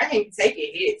like, I can't take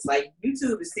it hits.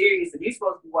 YouTube is serious and you're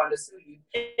supposed to be wanting to sue you.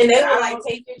 And they will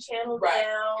take your channel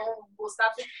down. We'll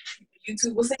stop it.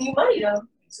 YouTube will send you money though.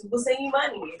 YouTube will send you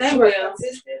money. They will.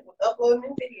 Consistent with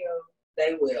uploading videos.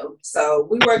 They will. So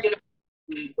we working,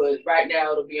 but right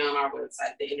now it'll be on our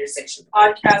website,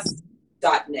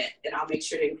 theintersectionpodcast.net, and I'll make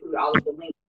sure to include all of the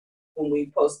links when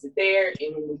we post it there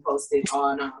and when we post it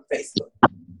on Facebook.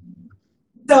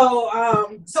 So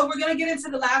we're gonna get into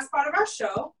the last part of our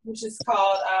show, which is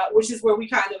called, which is where we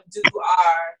kind of do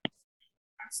our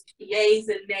yays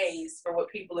and nays for what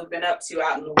people have been up to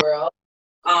out in the world.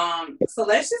 So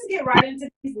let's just get right into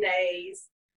these nays.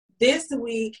 This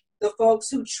week, the folks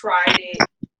who tried it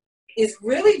is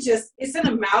really it's an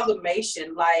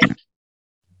amalgamation.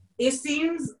 It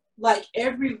seems like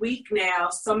every week now,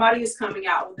 somebody is coming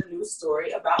out with a new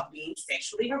story about being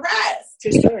sexually harassed.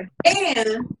 For sure.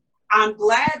 And I'm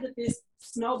glad that this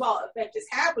snowball effect is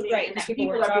happening and that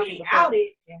people are being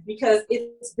outed because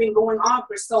it's been going on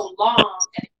for so long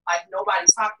and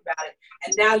nobody's talked about it.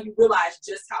 And now you realize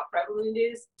just how prevalent it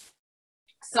is.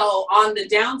 So on the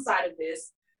downside of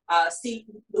this,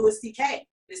 Louis C.K.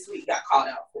 this week got called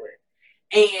out for it.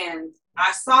 And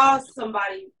I saw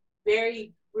somebody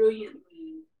very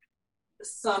brilliantly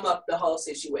sum up the whole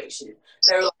situation.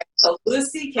 They were like, so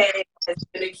Louis C.K. has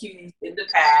been accused in the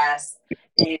past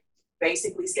and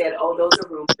basically said, oh, those are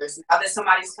rumors. Now that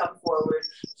somebody's come forward,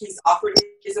 he's offered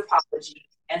his apology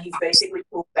and he's basically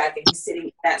pulled back and he's sitting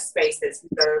in that space that's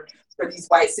reserved for these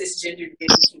white cisgendered men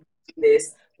who keep doing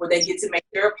this, where they get to make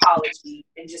their apology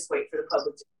and just wait for the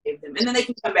public to give them. And then they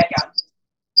can come back out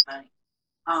and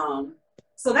money.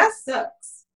 So that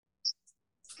sucks.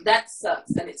 That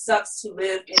sucks. And it sucks to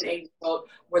live in a world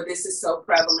where this is so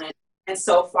prevalent and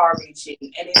so far reaching.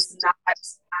 And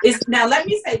now let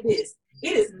me say this.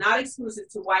 It is not exclusive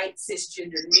to white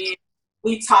cisgendered men.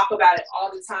 We talk about it all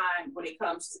the time when it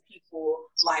comes to people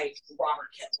like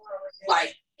Robert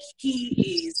Kelly.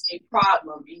 He is a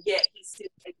problem, and yet he's still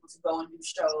able to go and do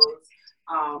shows.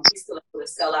 He's still able to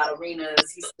sell out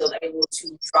arenas. He's still able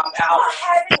to drop out.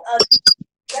 Having a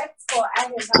respectful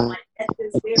attitude at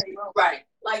this very moment.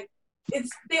 Right. It's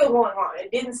still going on.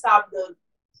 It didn't stop the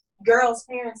girls'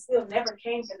 parents still never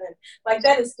came to them. Like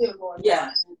that is still going on.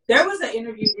 Yeah, there was an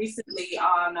interview recently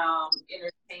on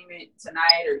Entertainment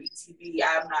Tonight or ETV.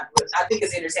 I'm not. I think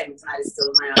it's Entertainment Tonight is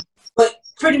still around, but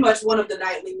pretty much one of the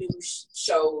nightly news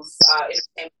shows,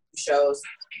 entertainment shows,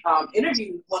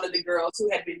 interviewed one of the girls who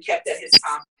had been kept at his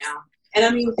compound. And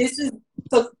I mean, this is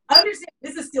so understand.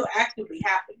 This is still actively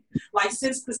happening. Like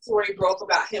since the story broke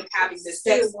about him having this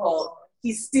sex cult,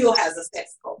 he still has a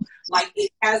sex cult. Like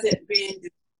it hasn't been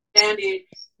disbanded.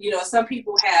 You know, some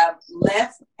people have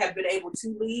left, have been able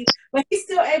to leave, but he's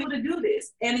still able to do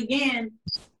this. And again,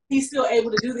 he's still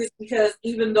able to do this because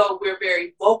even though we're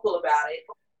very vocal about it,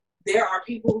 there are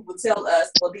people who will tell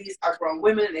us, well, these are grown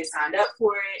women and they signed up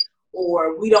for it,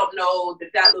 or we don't know that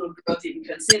that little girl didn't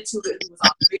consent to it, who was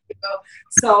on the video.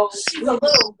 So She's a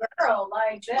little girl,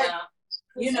 like that.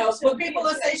 you know, but people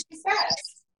will say she's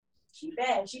fast. She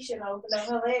bad. She shouldn't open up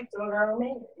her leg to a grown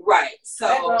man. Right. So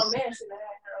That grown man should have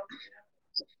had her open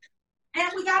up.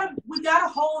 and we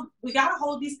gotta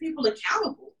hold these people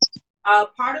accountable.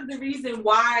 Part of the reason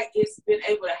why it's been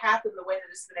able to happen the way that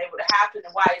it's been able to happen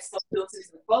and why it's so built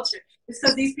into the culture is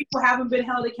because these people haven't been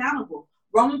held accountable.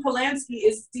 Roman Polanski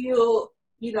is still,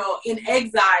 you know, in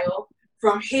exile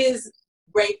from his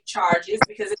rape charges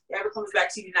because if he ever comes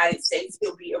back to the United States,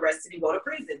 he'll be arrested and go to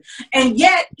prison. And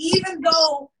yet, even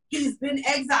though he's been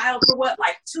exiled for what,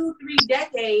 like 2-3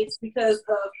 decades because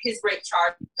of his rape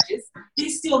charges,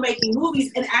 he's still making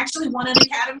movies and actually won an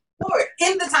Academy Award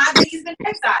in the time that he's been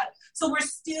exiled. So we're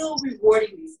still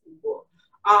rewarding these people.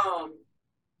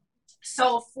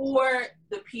 So for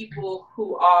the people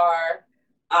who are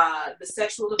the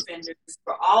sexual offenders,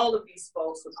 for all of these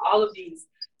folks with all of these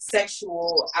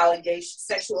sexual allegations,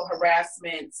 sexual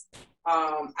harassment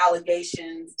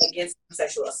allegations against them,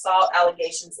 sexual assault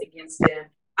allegations against them.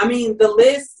 I mean, the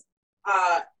list,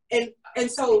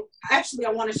 and so actually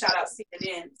I want to shout out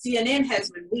CNN. CNN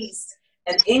has released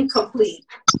an incomplete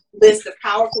list of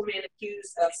powerful men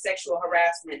accused of sexual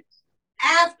harassment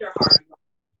after Harvey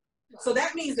Weinstein. So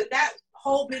that means that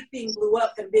whole big thing blew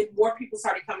up and then more people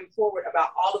started coming forward about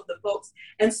all of the folks.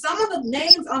 And some of the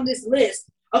names on this list,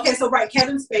 okay, so right,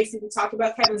 Kevin Spacey, we talked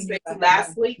about Kevin Spacey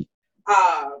last week.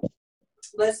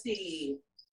 Let's see.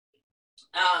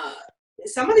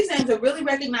 Some of these names are really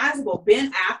recognizable.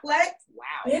 Ben Affleck.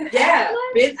 Wow.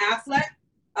 Ben Affleck.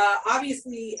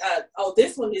 Obviously,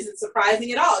 this one isn't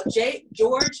surprising at all.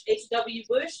 George H.W.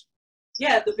 Bush.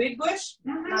 Yeah, the big Bush.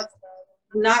 Mm-hmm.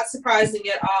 Not surprising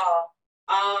at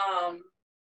all.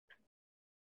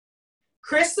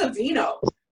 Chris Savino.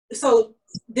 So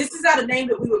this is not a name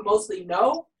that we would mostly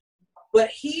know, but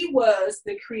he was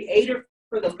the creator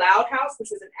for The Loud House, which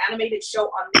was an animated show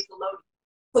on Nickelodeon.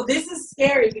 So this is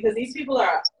scary because these people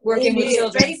are Working with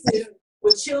children.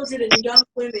 With children and young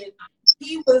women.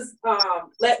 He was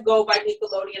let go by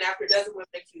Nickelodeon after a dozen women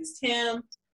accused him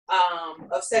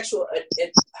of sexual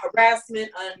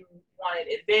harassment,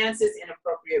 unwanted advances,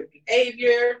 inappropriate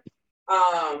behavior.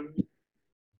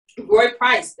 Roy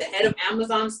Price, the head of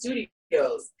Amazon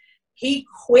Studios, he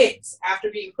quit after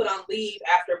being put on leave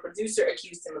after a producer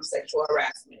accused him of sexual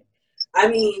harassment. I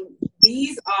mean,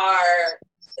 these are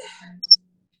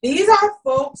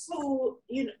folks who,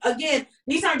 you know, again,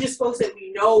 these aren't just folks that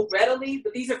we know readily,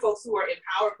 but these are folks who are in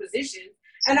power positions.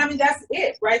 And I mean, that's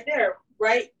it right there,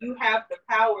 right? You have the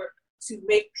power to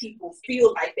make people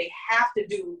feel like they have to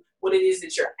do what it is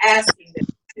that you're asking them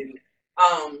to do.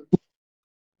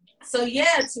 So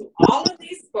yeah, to all of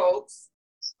these folks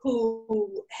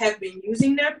who have been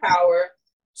using their power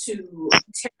to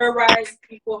terrorize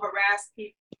people, harass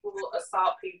people,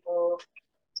 assault people,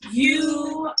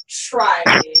 you tried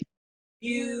it.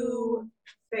 You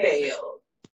failed.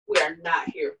 We are not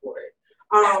here for it.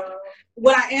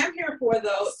 What I am here for,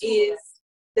 though, is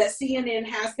that CNN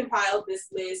has compiled this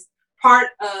list. Part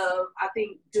of, I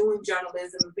think, doing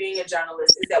journalism, being a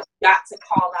journalist, is that we got to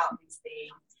call out these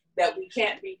things, that we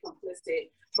can't be complicit.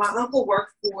 My uncle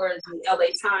worked for the LA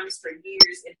Times for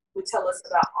years and would tell us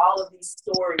about all of these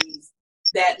stories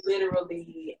that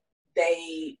literally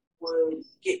they would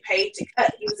get paid to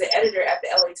cut. He was an editor at the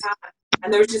LA Times,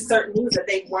 and there was just certain news that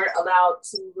they weren't allowed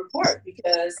to report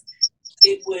because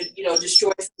it would, you know,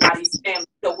 destroy somebody's family.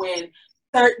 So when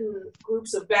certain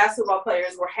groups of basketball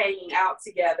players were hanging out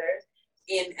together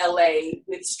in LA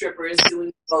with strippers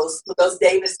doing those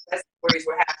Davis stories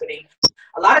were happening,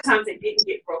 a lot of times they didn't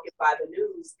get broken by the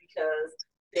news because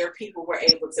their people were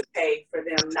able to pay for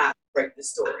them not to break the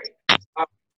story.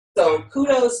 So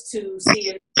kudos to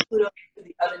CNN, kudos to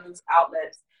the other news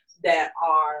outlets that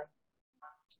are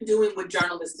doing what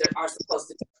journalists are supposed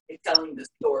to do, telling the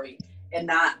story and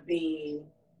not being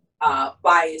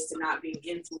biased and not being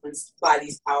influenced by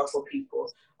these powerful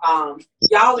people.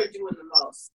 Y'all are doing the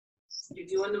most. You're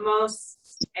doing the most,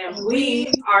 and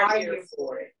we are here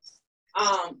for it.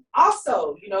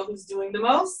 Also, you know who's doing the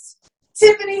most?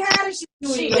 Tiffany Haddish is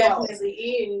doing the most. Definitely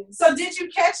is. So did you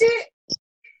catch it?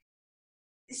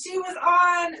 She was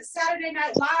on Saturday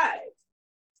Night Live.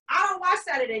 I don't watch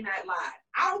Saturday Night Live.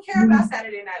 I don't care about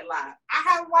Saturday Night Live. I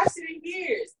haven't watched it in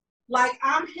years. Like,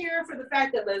 I'm here for the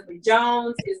fact that Leslie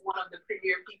Jones is one of the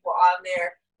premier people on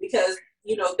there because,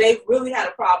 you know, they've really had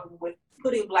a problem with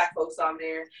putting Black folks on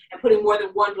there and putting more than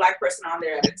one Black person on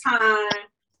there at a time.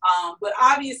 But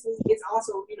obviously, it's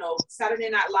also, you know, Saturday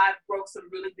Night Live broke some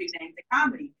really big names in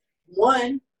comedy.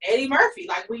 One, Eddie Murphy.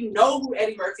 Like, we know who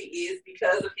Eddie Murphy is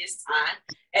because of his time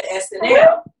at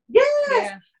SNL. Yes.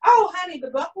 Yeah. Oh, honey,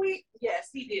 the buckwheat. Yes,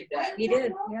 he did that. He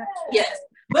did. Yeah. Yes.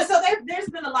 But so there's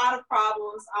been a lot of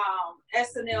problems.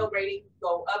 SNL ratings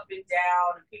go up and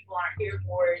down, and people aren't here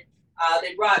for it.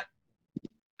 They brought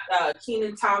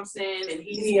Kenan Thompson, and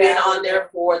he's been on there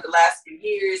for the last few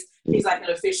years. He's like an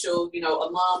official, you know,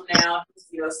 alum now. He's,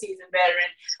 you know, seasoned veteran.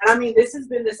 And I mean, this has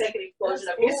been the second explosion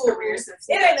of his career since.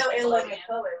 It ain't no In Living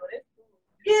Color, but it's cool.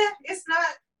 Yeah, it's not.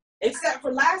 Except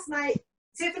for last night,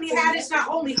 Tiffany Haddish not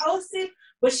only hosted,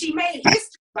 but she made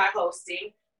history by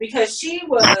hosting because she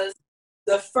was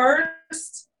the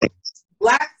first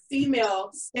Black female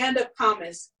stand-up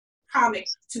comic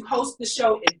to host the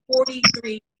show in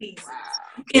 43 seasons.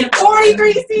 In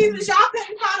 43 seasons, y'all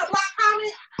couldn't call a Black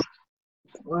comic?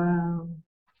 Wow.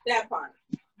 That part.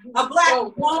 A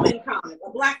Black woman comic,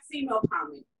 a Black female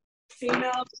comic.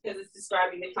 Female because it's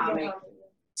describing the comic.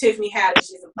 Tiffany Haddish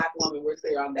is a Black woman. We're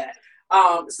clear on that.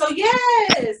 So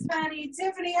yes, honey,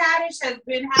 Tiffany Haddish has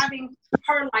been having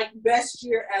her like best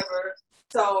year ever.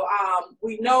 So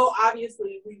we know,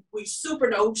 obviously, we super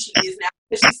know who she is now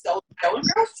because she stole the show in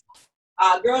Girls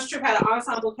Trip. Girls Trip had an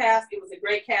ensemble cast. It was a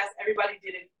great cast. Everybody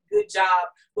did a good job.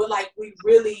 But like, we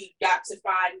really got to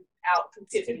find out who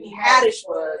Tiffany Haddish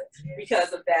was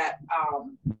because of that.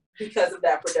 Because of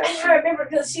that production. And I remember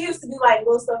because she used to do like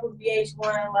little stuff with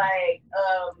VH1, like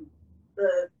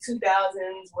the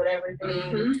 2000s, whatever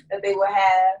thing that they would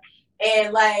have.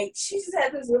 And like, she just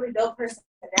had this really dope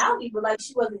personality, but like,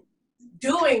 she wasn't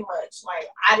doing much. Like,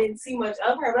 I didn't see much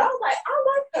of her, but I was like, I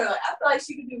like her. I feel like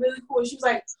she could be really cool. She was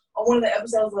like on one of the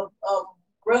episodes of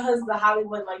Real Husbands of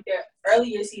Hollywood, like their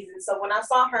earlier seasons. So when I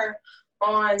saw her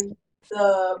on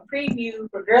the preview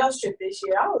for Girls Trip this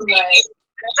year, I was like,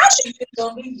 I think it's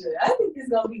gonna be good. I think it's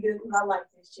gonna be good because I like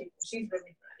this chick. She's really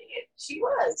funny, and she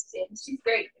was, and she's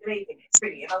great, amazing, and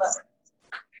pretty, and I love her.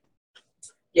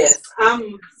 Yes,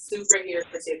 I'm super here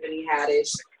for Tiffany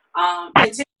Haddish. And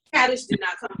Tiffany Haddish did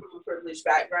not come from a privileged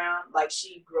background. Like,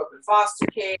 she grew up in foster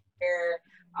care.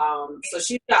 So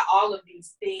she's got all of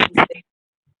these things that they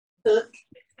took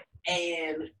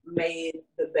and made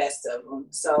the best of them.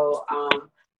 So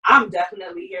I'm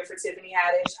definitely here for Tiffany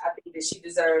Haddish. I think that she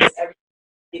deserves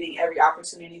getting every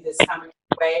opportunity that's coming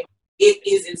her way. It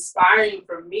is inspiring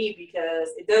for me because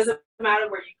it doesn't matter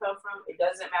where you come from. It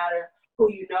doesn't matter who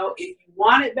you know. If you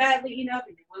want it badly enough,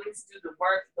 if you're willing to do the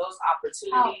work, those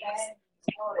opportunities,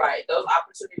 right, those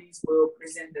opportunities will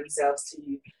present themselves to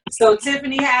you. So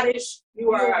Tiffany Haddish,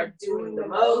 you are doing the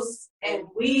most, and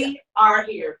we are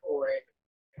here for it.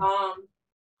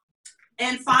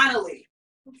 And finally,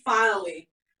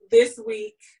 this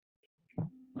week,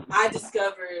 I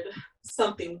discovered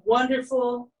something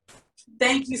wonderful.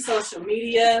 Thank you, social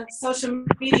media. Social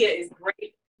media is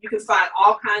great. You can find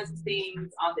all kinds of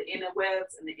things on the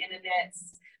interwebs and the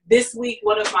internets. This week,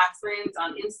 one of my friends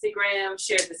on Instagram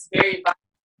shared this very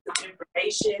valuable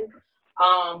information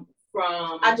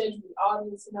from. I just all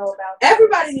need to know about this.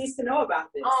 Everybody needs to know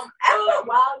about this. After a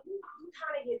while, you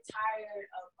kind of get tired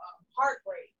of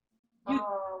heartbreak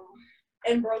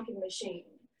and broken machines.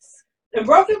 And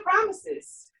broken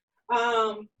promises.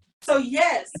 So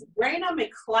yes, Raina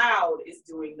McLeod is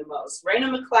doing the most.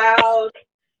 Raina McLeod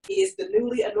is the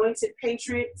newly anointed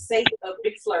patron saint of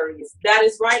McFlurries. That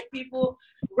is right, people.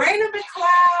 Raina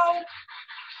McLeod.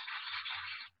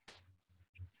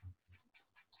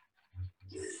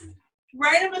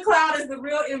 Raina McLeod is the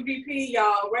real MVP,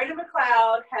 y'all. Raina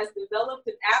McLeod has developed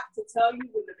an app to tell you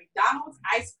when the McDonald's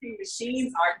ice cream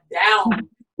machines are down.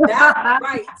 That's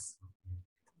right.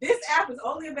 This app is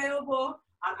only available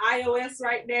on iOS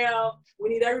right now. We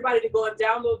need everybody to go and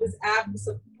download this app to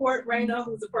support Raina,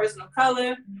 who's a person of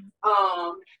color.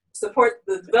 Support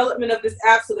the development of this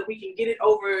app so that we can get it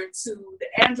over to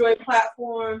the Android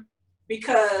platform,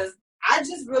 because I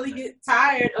just really get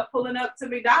tired of pulling up to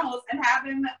McDonald's and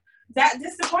having that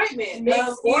disappointment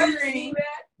of ordering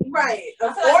a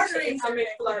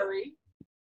McFlurry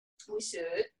We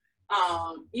should.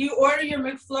 You order your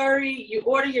McFlurry, you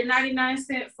order your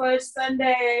 99-cent fudge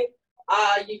sundae,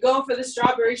 you go for the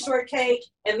strawberry shortcake,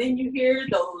 and then you hear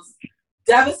those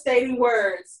devastating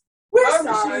words. We're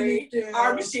sorry,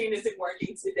 our machine isn't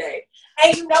working today.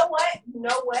 And you know what? You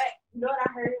know what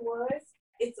I heard it was?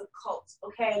 It's a cult,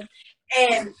 okay?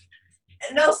 And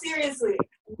no, seriously.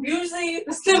 Usually,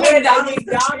 when a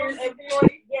McDonald's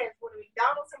employee, yes, when a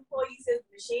McDonald's employee says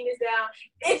the machine is down,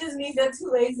 it just means they're too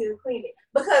lazy to clean it.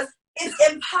 Because it's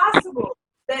impossible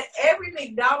that every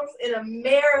McDonald's in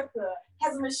America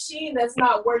has a machine that's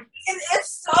not working. And if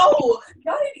so,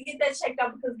 y'all need to get that checked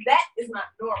out because that is not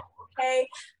normal, okay?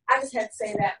 I just had to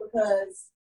say that because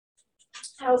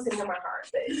I was thinking in my heart,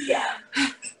 but yeah.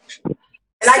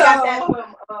 And I got that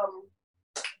from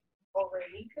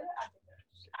Orenica.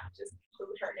 I just put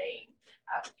her name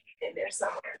in there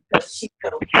somewhere because she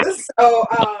told me. So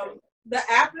the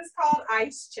app is called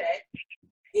Ice Check.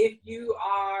 If you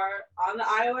are on the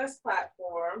iOS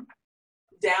platform,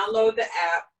 download the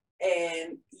app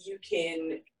and you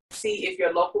can see if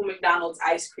your local McDonald's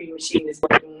ice cream machine is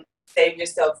working. Save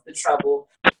yourself the trouble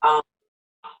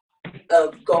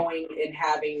of going and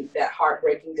having that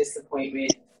heartbreaking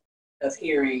disappointment of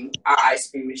hearing our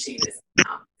ice cream machine is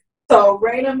down. So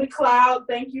Raina McLeod,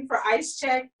 thank you for Ice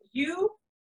Check. You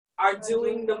are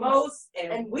doing the most,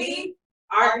 and we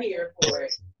are here for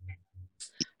it.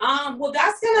 Well,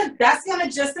 that's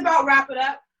gonna just about wrap it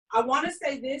up. I want to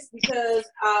say this because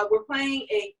we're playing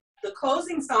the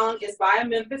closing song is by a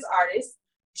Memphis artist,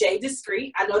 Jay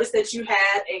Discreet. I noticed that you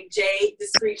had a Jay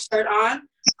Discreet shirt on.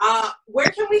 Where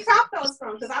can we cop those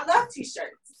from? Because I love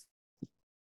t-shirts.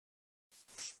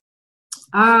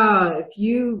 If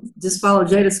you just follow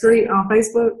Jay Discreet on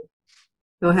Facebook,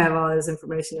 he'll have all his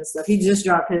information and stuff. He just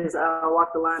dropped his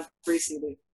Walk the Line 3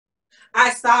 CD.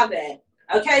 I saw that.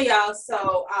 Okay, y'all.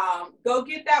 So go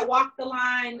get that Walk the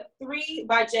Line 3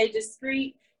 by Jay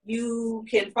Discreet. You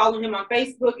can follow him on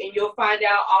Facebook and you'll find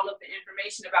out all of the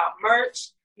information about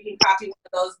merch. You can copy one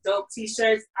of those dope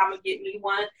t-shirts. I'm going to get me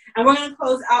one. And we're going to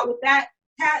close out with that.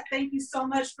 Kat, thank you so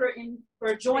much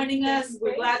for joining us.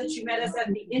 We're glad that you met us at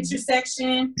the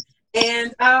intersection.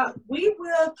 And we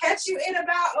will catch you in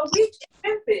about a week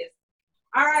in Memphis.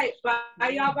 All right. Bye,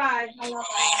 y'all. Bye.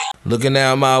 Looking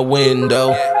out my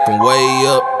window from way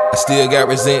up, I still got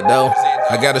resent though.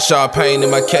 I got a sharp pain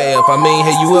in my calf. I mean,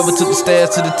 have you ever took the stairs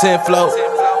to the 10th floor?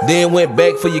 Then went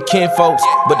back for your kinfolks,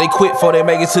 but they quit before they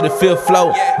make it to the 5th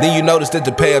floor. Then you notice that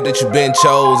the path that you been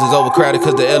chose is overcrowded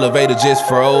cause the elevator just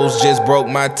froze. Just broke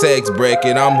my tax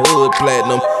bracket, I'm hood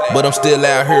platinum, but I'm still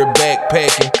out here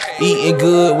backpacking. Eating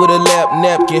good with a lap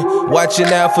napkin, watching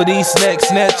out for these snack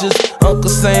snatchers. Uncle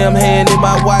Sam hand in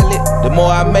my wallet, the more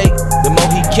I make, the more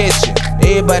he catching.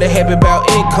 Everybody happy about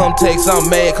income tax, I'm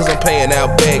mad cause I'm paying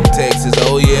out back taxes,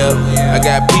 oh yeah. I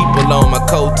got people on my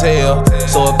coattail,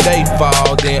 so if they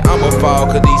fall, then I'ma fall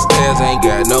cause these stairs ain't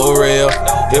got no rail.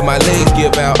 If my legs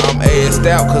give out, I'm assed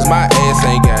out cause my ass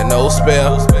ain't got no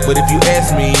spell. But if you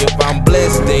ask me if I'm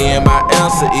blessed, then my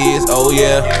answer is, oh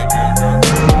yeah.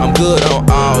 I'm good on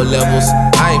all levels,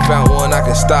 I ain't found one I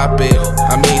can stop it.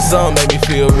 I mean, some make me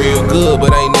feel real good,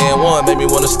 but ain't there one make me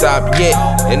wanna stop yet.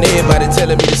 And everybody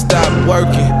telling me to stop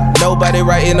working, nobody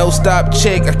writing no stop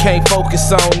check. I can't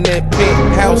focus on that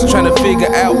penthouse, trying to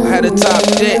figure out how to top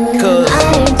that. Cause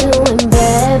I ain't doing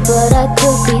bad, but I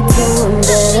could be doing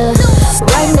better.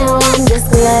 Right now I'm just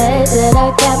glad that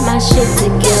I got my shit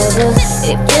together.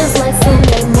 It feels like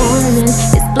Sunday morning,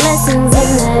 it's blessings in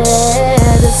the air.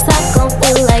 The top gon'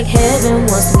 feel like heaven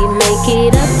once we make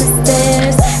it up the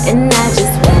stairs. And I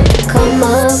just want to come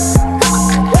up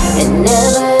and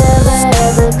never ever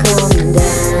ever come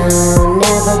down.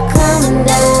 Never coming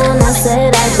down. I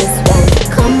said I just want to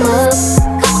come up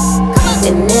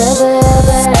and never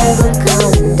ever ever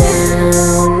come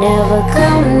down. Never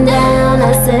come down.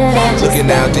 I said I just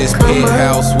looking out this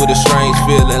penthouse with a strange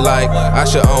feeling like I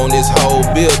should own this whole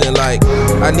building. Like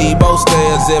I need both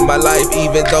stairs in my life,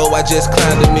 even though I just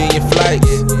climbed 1,000,000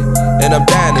 flights. And I'm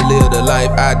dying to live the life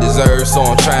I deserve, so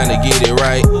I'm trying to get it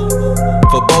right.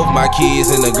 For both my kids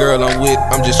and the girl I'm with,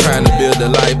 I'm just trying to build a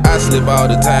life. I slip all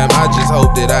the time, I just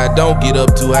hope that I don't get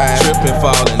up too high. Trip and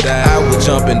fall and die, I would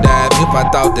jump and dive. If I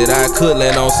thought that I could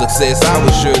land on success, I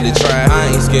would surely try.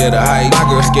 I ain't scared of heights, my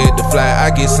girl scared to fly.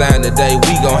 I get signed today,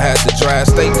 we gon' have to drive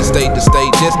state to state to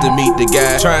state just to meet the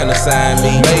guy trying to sign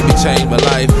me. Maybe change my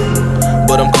life,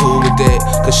 but I'm cool with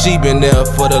that, cause she been there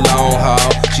for the long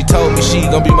haul. She told me she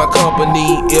gon' be my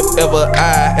company if ever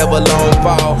I have a long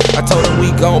fall. I told her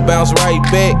we gon' bounce right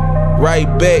back Right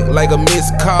back like a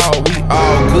missed call. We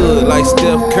all good like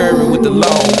Steph Curry with the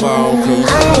long ball.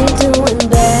 I ain't doing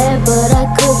bad, but I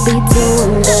could be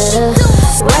doing better.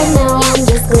 Right now I'm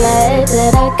just glad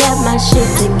that I got my shit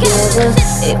together.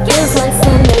 It feels like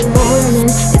Sunday morning,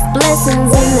 it's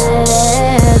blessings in the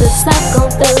air. The top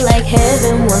gon' feel like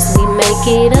heaven once we make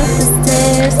it up the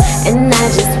stairs. And I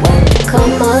just wanna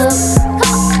come up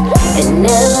and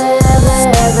never ever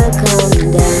ever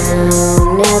come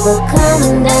down. Never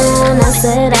come down. I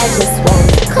said I just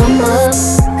wanna come up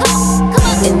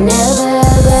and never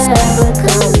ever ever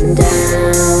come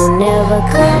down. Never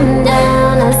come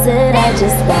down. I said I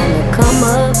just wanna come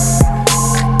up